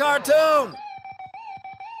favorite cartoon.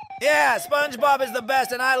 Yeah, SpongeBob is the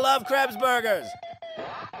best, and I love Krebs burgers.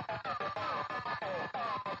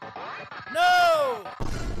 No!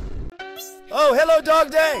 Oh, hello,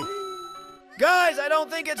 DogDay. Guys, I don't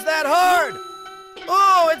think it's that hard.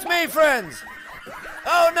 Oh, it's me, friends.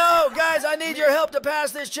 Oh no, guys, I need your help to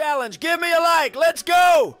pass this challenge. Give me a like. Let's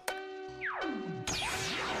go!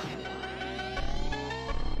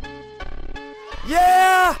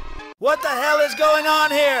 Yeah! What the hell is going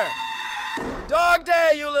on here?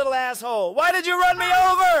 DogDay, you little asshole! Why did you run me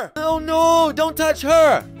over? Oh no! Don't touch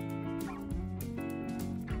her!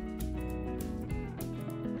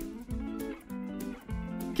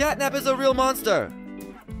 CatNap is a real monster!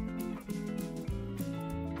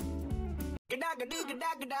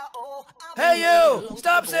 Hey you!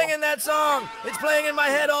 Stop singing that song! It's playing in my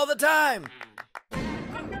head all the time!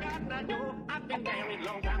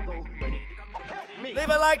 Leave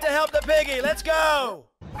a like to help the piggy. Let's go!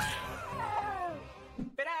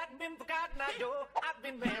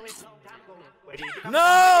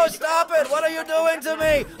 No! Stop it! What are you doing to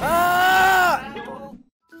me? Ah!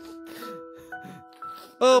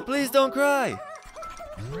 Oh, please don't cry!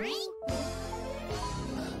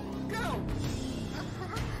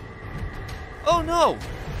 Oh no!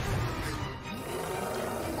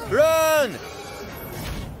 Run!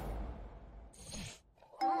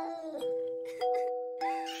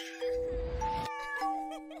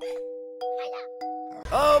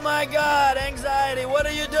 Oh my God, anxiety, what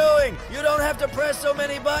are you doing? You don't have to press so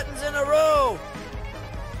many buttons in a row.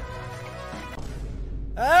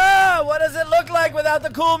 Ah, what does it look like without the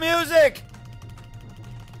cool music?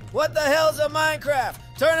 What the hell's a Minecraft?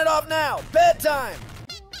 Turn it off now, bedtime.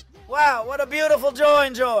 Wow, what a beautiful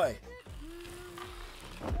joy.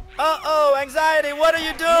 Uh-oh, anxiety, what are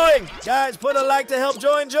you doing? Guys, put a like to help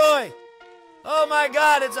Joy. Oh my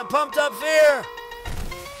God, it's a pumped up fear.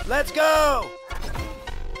 Let's go.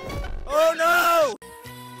 Oh no!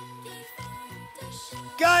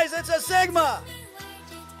 Guys, it's a Sigma!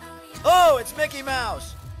 Oh, it's Mickey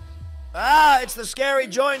Mouse. Ah, it's the scary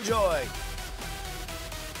Joy.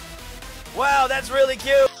 Wow, that's really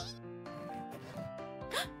cute.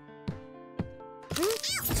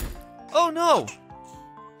 Oh no!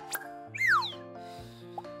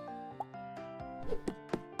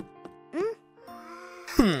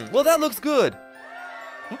 Well, that looks good.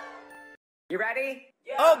 You ready?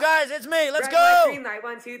 Oh, guys, it's me. Let's Red go. light, green light.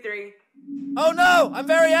 1, 2, 3. Oh no, I'm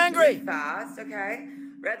very angry. Fast, okay.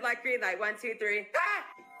 Red light, green light. 1, 2, 3. Ah!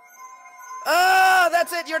 Ah,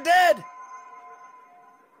 that's it. You're dead.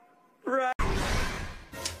 Right.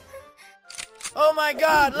 Oh my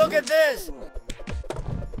God, look at this.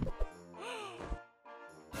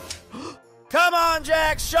 Come on,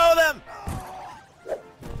 Jax, show them.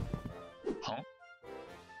 Huh?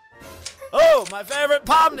 Oh, my favorite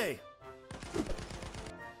Pomni.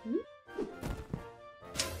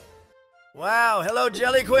 Wow, hello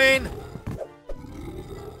Jelly Queen.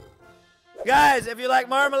 Guys, if you like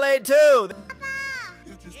marmalade too.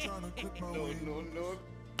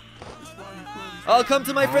 I'll come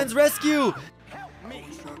to my friend's rescue!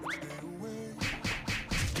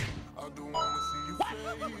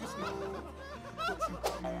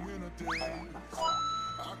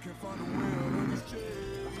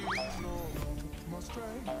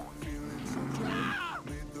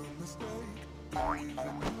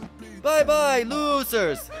 Bye-bye,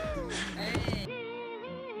 losers!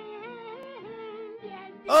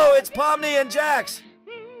 Oh, it's Pomni and Jax.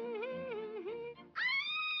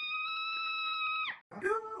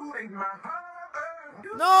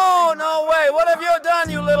 No, no way. What have you done,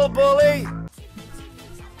 you little bully?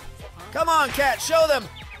 Come on, Cat, show them.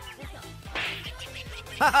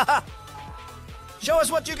 Show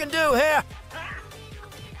us what you can do here.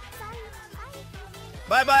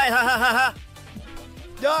 Bye-bye, ha ha ha ha.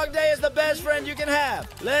 DogDay is the best friend you can have.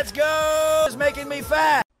 Let's go. It's making me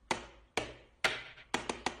fat.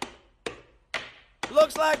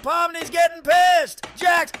 Looks like Pomni's getting pissed.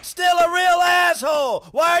 Jax, still a real asshole.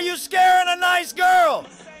 Why are you scaring a nice girl?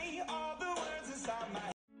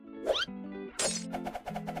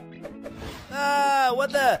 Ah,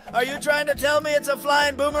 what the? Are you trying to tell me it's a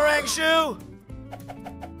flying boomerang shoe?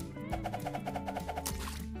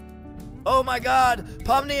 Oh my god,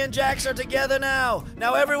 Pomni and Jax are together now.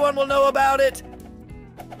 Now everyone will know about it.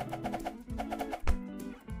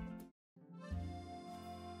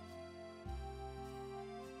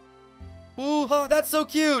 Ooh, oh, that's so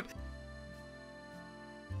cute.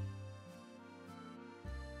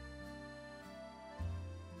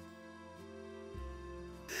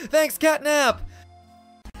 Thanks, CatNap.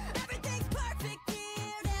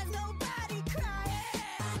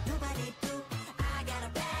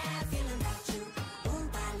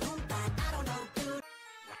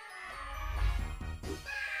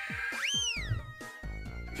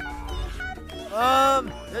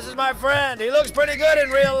 This is my friend. He looks pretty good in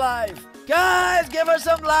real life. Guys, give her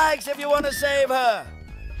some likes if you want to save her.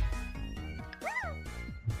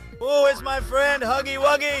 Oh, it's my friend, Huggy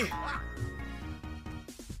Wuggy.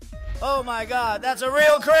 Oh my god, that's a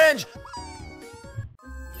real cringe.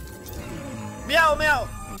 Meow, meow.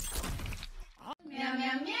 Meow,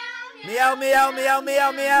 meow, meow. Meow, meow, meow,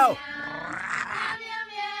 meow, meow.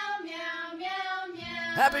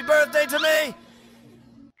 Happy birthday to me.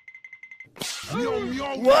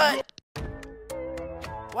 What?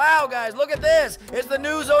 Wow, guys, look at this. It's the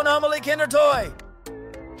new Zonomaly Kinder Toy.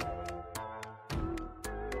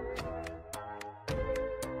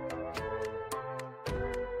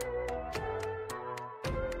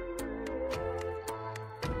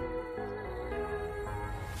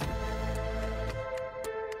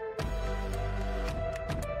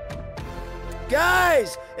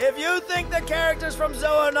 Guys, if you think the characters from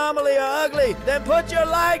Zoonomaly are ugly, then put your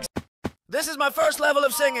likes. This is my first level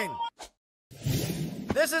of singing.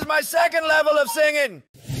 This is my second level of singing.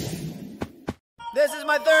 This is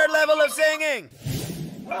my third level of singing.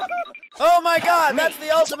 Oh my god, that's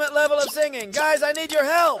the ultimate level of singing. Guys, I need your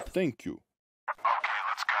help. Thank you.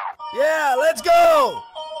 Yeah, let's go.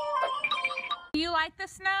 Do you like the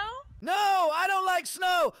snow? No, I don't like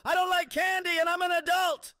snow. I don't like candy, and I'm an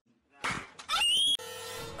adult.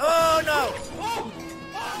 Oh no.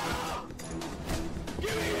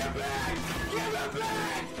 Give me it back! Give it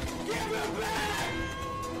back! Give it back!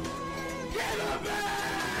 Give it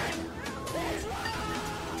back! It's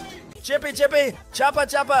mine! Chippy, chippy, choppa,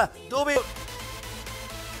 choppa, doobie.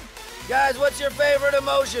 Guys, what's your favorite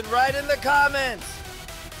emotion? Write in the comments.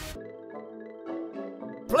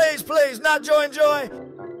 Please, please, not joy and joy.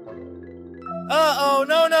 Uh-oh,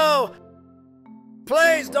 no, no.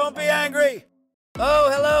 Please, don't be angry. Oh,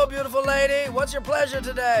 hello, beautiful lady. What's your pleasure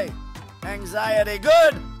today? Anxiety,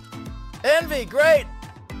 good. Envy, great.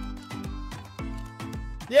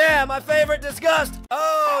 Yeah, my favorite, disgust.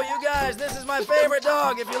 Oh, you guys, this is my favorite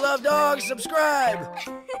dog. If you love dogs, subscribe.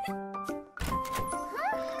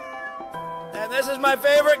 And this is my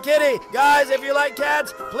favorite kitty. Guys, if you like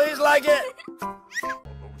cats, please like it.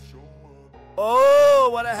 Oh,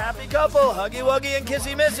 what a happy couple. Huggy Wuggy and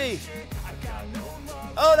Kissy Missy.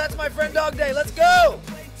 Oh, that's my friend DogDay. Let's go.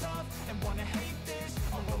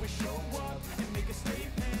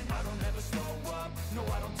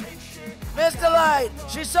 Miss Delight.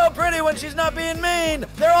 She's so pretty when she's not being mean.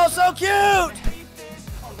 They're all so cute.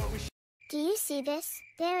 Do you see this?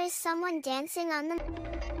 There is someone dancing on the...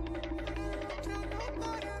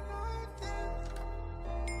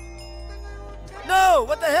 No,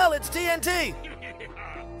 what the hell? It's TNT.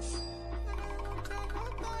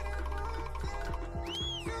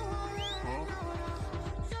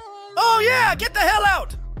 Oh yeah, get the hell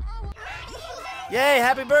out. Yay,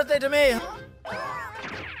 happy birthday to me.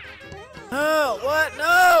 Oh, what?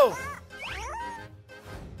 No!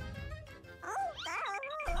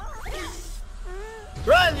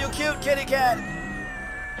 Run, you cute kitty cat!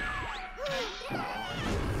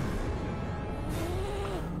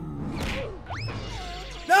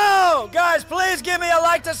 No! Guys, please give me a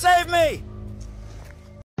like to save me!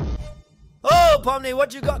 Oh, Pomni,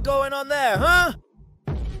 what you got going on there, huh?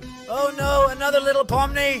 Oh no, another little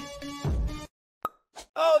Pomni!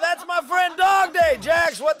 Oh, that's my friend DogDay!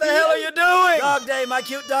 Jax, what the hell are you doing? DogDay, my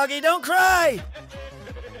cute doggy, don't cry!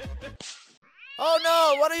 Oh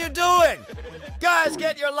no, what are you doing? Guys,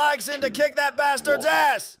 get your likes in to kick that bastard's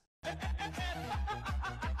ass!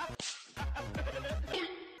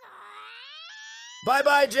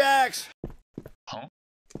 Bye-bye, Jax! Huh?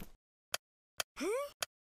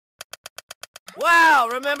 Wow,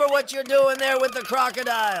 remember what you're doing there with the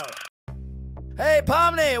crocodile. Hey,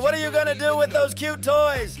 Pomni, what are you gonna do with those cute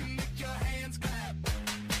toys?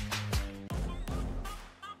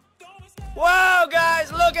 Wow,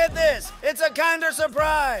 guys, look at this. It's a kinder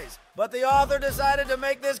surprise. But the author decided to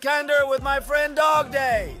make this kinder with my friend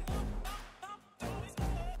DogDay.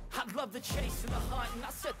 I love the chase and the hunt, and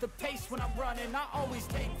I set the pace when I'm running. I always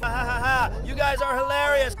take. Ha ha ha ha! You guys are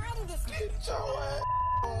hilarious.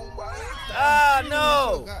 Ah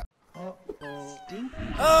no!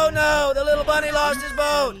 Oh no! The little bunny lost his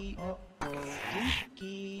boat.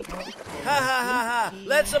 Ha ha ha ha!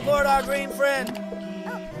 Let's support our green friend.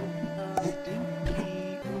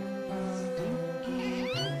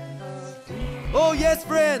 Oh yes,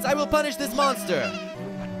 friends! I will punish this monster!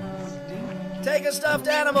 Take a stuffed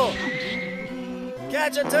animal.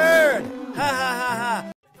 Catch a turd. Ha ha ha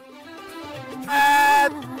ha. Ah.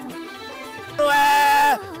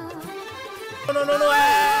 Ah. No, no, no, no.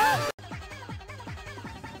 Ah.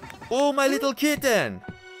 Oh, my little kitten!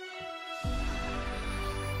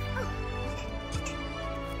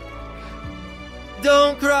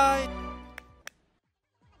 Don't cry!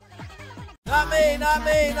 Not me, not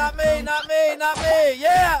me, not me, not me, not me.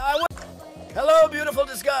 Yeah, I will. Hello, beautiful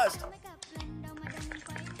disgust.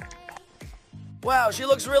 Wow, she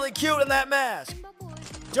looks really cute in that mask.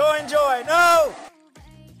 Join, joy. No!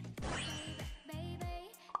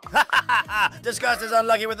 Ha ha ha ha! Disgust is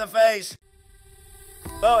unlucky with the face.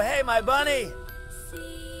 Oh, hey, my bunny.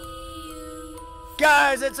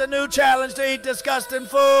 Guys, it's a new challenge to eat disgusting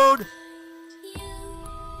food.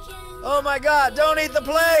 Oh my God, don't eat the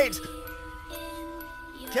plate.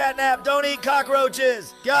 CatNap, don't eat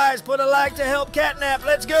cockroaches. Guys, put a like to help CatNap.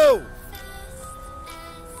 Let's go.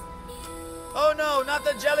 Oh no, not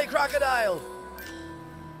the jelly crocodile.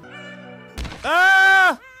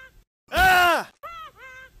 Ah! Ah!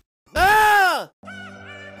 Ah!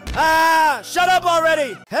 Ah! Shut up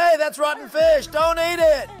already! Hey, that's rotten fish. Don't eat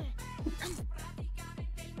it.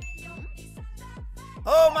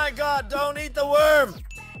 Oh my God, don't eat the worm.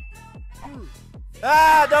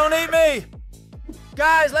 Ah, don't eat me.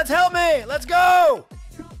 Guys, let's help me. Let's go.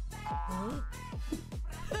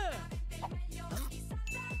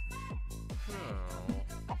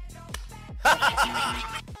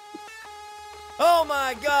 Oh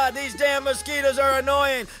my God, these damn mosquitoes are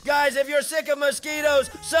annoying. Guys, if you're sick of mosquitoes,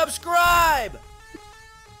 subscribe.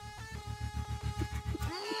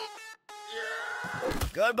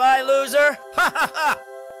 Goodbye, loser. Ha ha ha.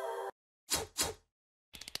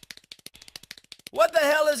 What the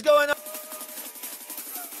hell is going on?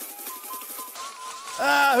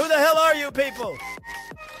 Who the hell are you people?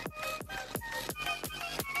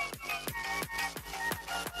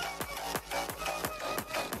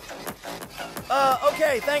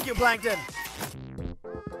 Okay, thank you, Plankton.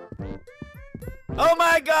 Oh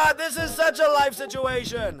my God, this is such a life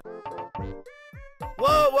situation.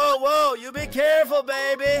 Whoa, whoa, whoa, you be careful,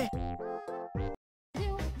 baby.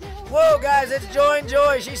 Whoa, guys, it's Joy and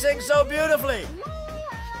Joy. She sings so beautifully.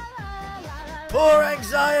 Poor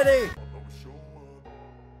anxiety.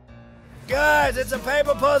 Guys, it's a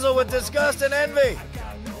paper puzzle with disgust and envy.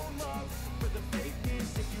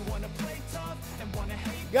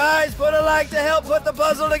 Guys, put a like to help put the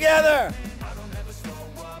puzzle together.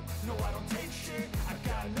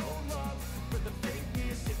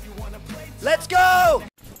 Let's go!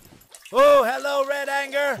 Oh, hello, Red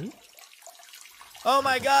Anger. Oh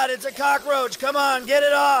my God, it's a cockroach. Come on, get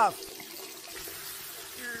it off.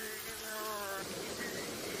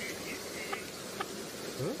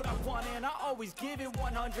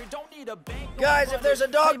 Guys, if there's a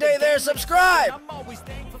dog day there, subscribe. I'm always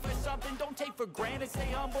thankful for something. Don't take for granted,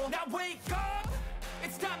 stay humble. Now wake up.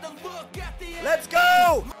 It's time to look at the end. Let's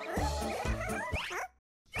go.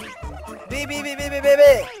 Beep, beep, beep, beep, beep,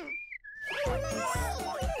 beep.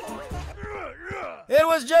 It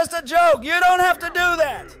was just a joke. You don't have to do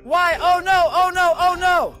that. Why? Oh no, oh no, oh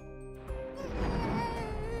no.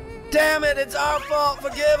 Damn it, it's our fault.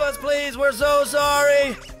 Forgive us, please. We're so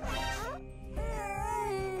sorry.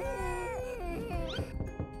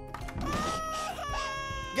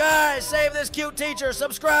 Guys, save this cute teacher.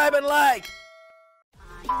 Subscribe and like.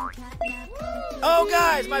 Oh,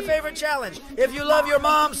 guys, my favorite challenge. If you love your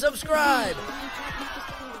mom, subscribe.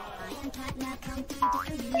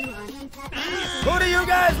 Who do you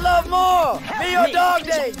guys love more? Me or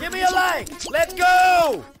DogDay? Give me a like. Let's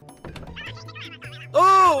go.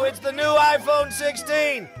 Ooh, it's the new iPhone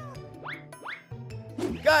 16.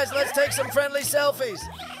 Guys, let's take some friendly selfies.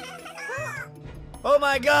 Oh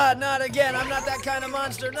my God, not again. I'm not that kind of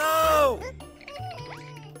monster. No!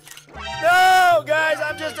 No, guys,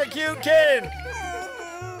 I'm just a cute kitten.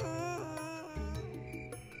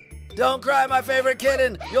 Don't cry, my favorite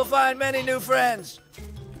kitten. You'll find many new friends.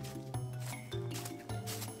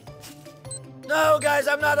 No, guys,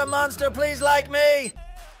 I'm not a monster. Please like me.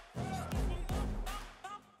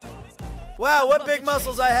 Wow, what big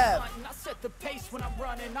muscles I have. I set the pace when I'm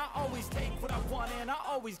running. I always take what I want and I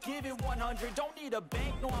always give it 100. Don't need a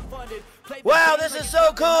bank, no I'm funded. Play the Wow, game this like is it's so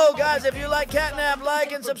something I'm cool, guys. If you like CatNap,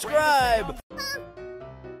 like and subscribe.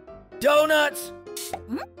 Donuts.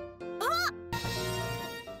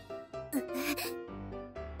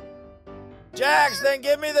 Jax, then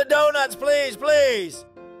give me the donuts, please, please.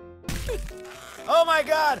 Oh my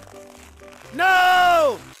God.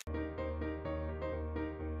 No!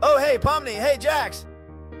 Oh, hey, Pomni. Hey, Jax.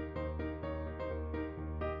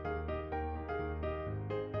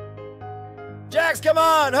 Jax, come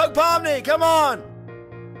on. Hug Pomni. Come on.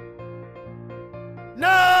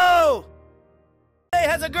 No! Hey,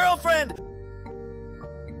 has a girlfriend.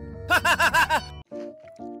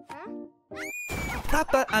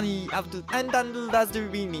 Papa Annie after and then that's the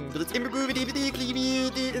meaning. But it's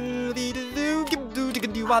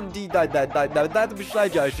that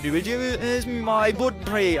beside Josh, is my board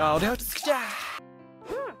pray out.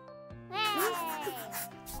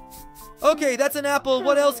 Okay, that's an apple.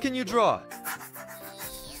 What else can you draw?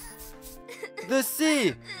 The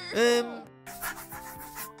sea.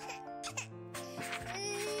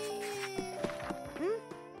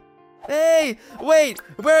 Hey, wait,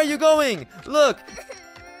 where are you going? Look.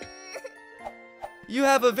 You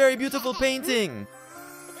have a very beautiful painting.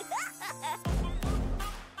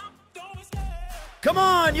 Come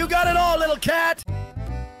on, you got it all, little cat.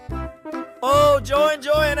 Oh, joy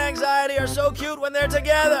and anxiety are so cute when they're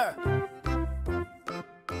together.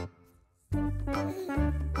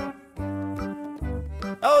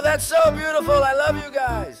 Oh, that's so beautiful. I love you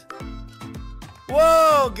guys.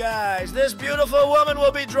 Whoa, guys, this beautiful woman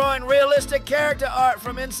will be drawing realistic character art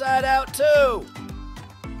from inside out, too.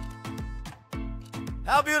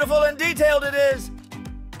 How beautiful and detailed it is.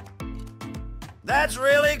 That's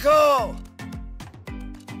really cool.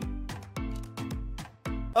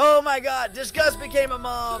 Oh my God, Disgust became a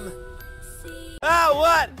mom. Ah,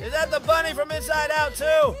 what? Is that the bunny from Inside Out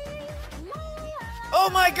too? Oh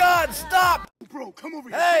my God, stop! Bro, come over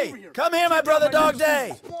here. Hey, come here, my brother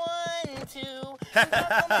DogDay. 1, 2.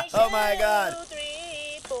 Oh my God.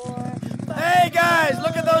 Hey guys,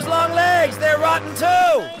 look at those long legs. They're rotten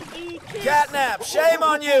too. CatNap, shame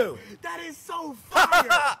on you. That is so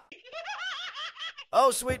fire.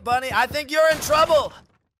 Oh, sweet bunny, I think you're in trouble.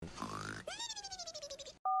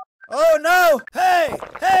 Oh no! Hey!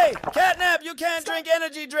 Hey! CatNap, you can't drink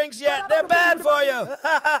energy drinks yet! They're bad for you!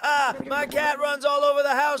 My cat runs all over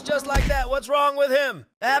the house just like that. What's wrong with him?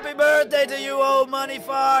 Happy birthday to you, old money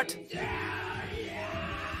fart!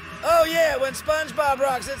 Oh yeah, when SpongeBob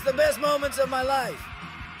rocks, it's the best moments of my life.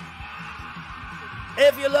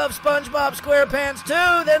 If you love SpongeBob SquarePants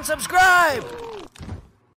too, then subscribe!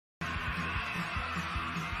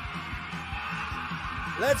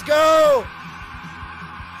 Let's go!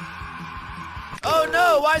 Oh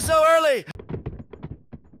no, why so early?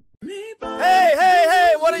 Hey, hey,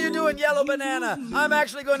 hey, what are you doing, Yellow Banana? I'm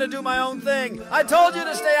actually going to do my own thing. I told you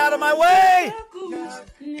to stay out of my way!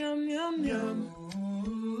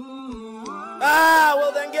 Ah,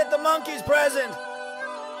 well then get the monkey's present.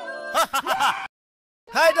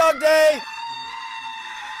 Hi, DogDay.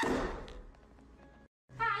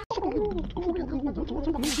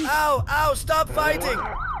 Ow, ow, stop fighting.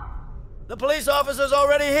 The police officer's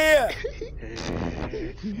already here.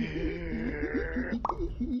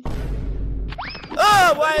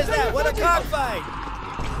 Oh, why is that? What a cockfight.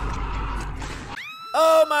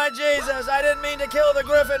 Oh, my Jesus, I didn't mean to kill the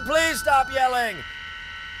griffin. Please stop yelling.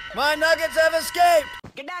 My nuggets have escaped.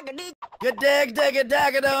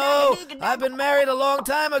 Gadag-dag-dag-dag-do. I've been married a long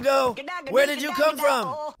time ago. Where did you come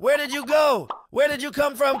from? Where did you go? Where did you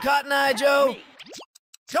come from, Cotton Eye Joe?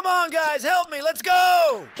 Come on, guys, help me. Let's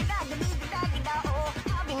go.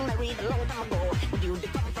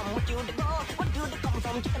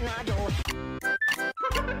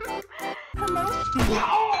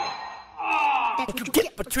 What you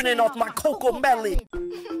get for tuning off my cocoa melon?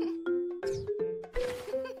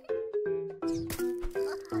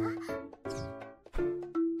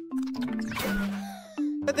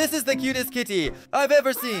 This is the cutest kitty I've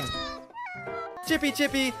ever seen. Chippy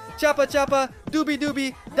chippy, choppa choppa, doobie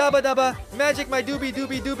doobie, dabba dabba, magic my doobie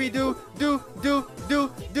doobie doobie doo, do do do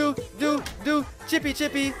do do do, chippy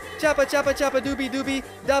chippy, choppa choppa choppa doobie doobie,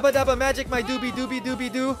 dabba dabba, magic my doobie doobie doobie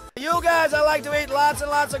doo. You guys, I like to eat lots and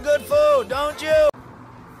lots of good food, don't you?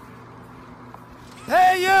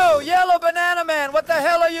 Hey you, Yellow Banana Man, what the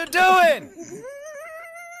hell are you doing?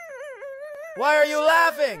 Why are you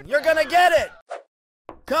laughing? You're gonna get it.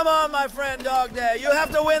 Come on, my friend DogDay, you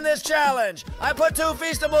have to win this challenge. I put 2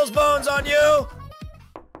 Feastables bones on you.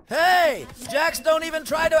 Hey, Jax, don't even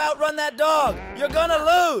try to outrun that dog. You're gonna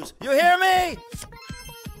lose. You hear me?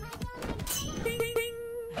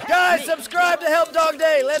 Guys, subscribe to help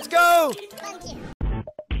DogDay. Let's go.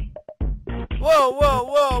 Whoa, whoa,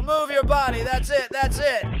 whoa. Move your body. That's it. That's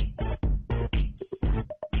it.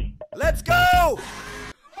 Let's go.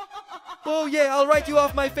 Oh yeah, I'll write you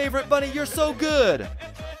off my favorite bunny. You're so good.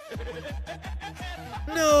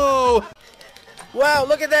 No. Wow,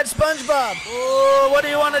 look at that SpongeBob. Oh, what do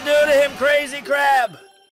you want to do to him, crazy crab?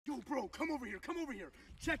 Yo, bro, come over here. Come over here.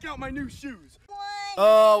 Check out my new shoes. What?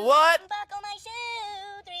 Buckle my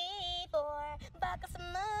shoe, 3, 4, buckle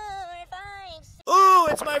some more, 5, 6. Ooh,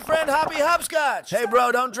 it's my friend Hoppy Hopscotch. Hey,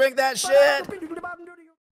 bro, don't drink that shit.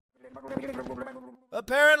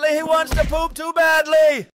 Apparently, he wants to poop too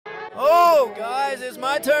badly. Oh, guys, it's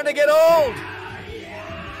my turn to get old.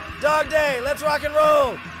 DogDay, let's rock and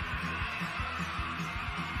roll.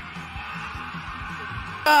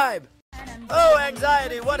 Oh,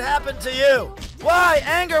 anxiety, what happened to you? Why?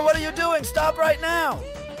 Anger, what are you doing? Stop right now.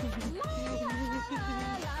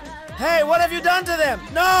 Hey, what have you done to them?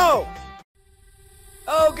 No!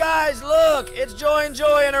 Oh, guys, look, it's Joy and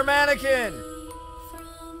Joy and her mannequin.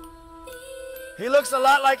 He looks a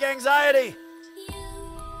lot like anxiety.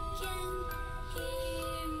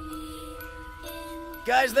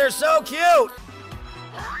 Guys, they're so cute.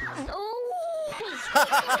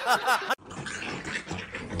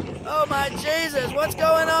 Oh my Jesus, what's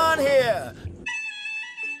going on here?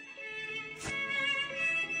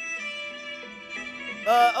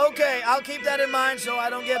 Okay, I'll keep that in mind so I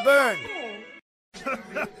don't get burned.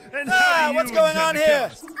 What's going on here?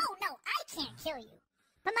 Oh no, I can't kill you.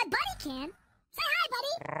 But my buddy can. Say hi,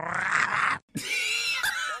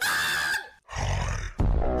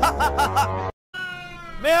 buddy.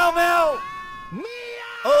 Meow meow!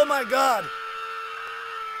 Oh my God!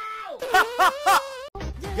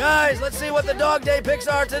 Guys, let's see what the DogDay picks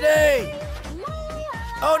are today.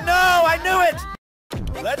 Oh no, I knew it!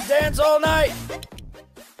 Let's dance all night.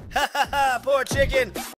 Poor chicken.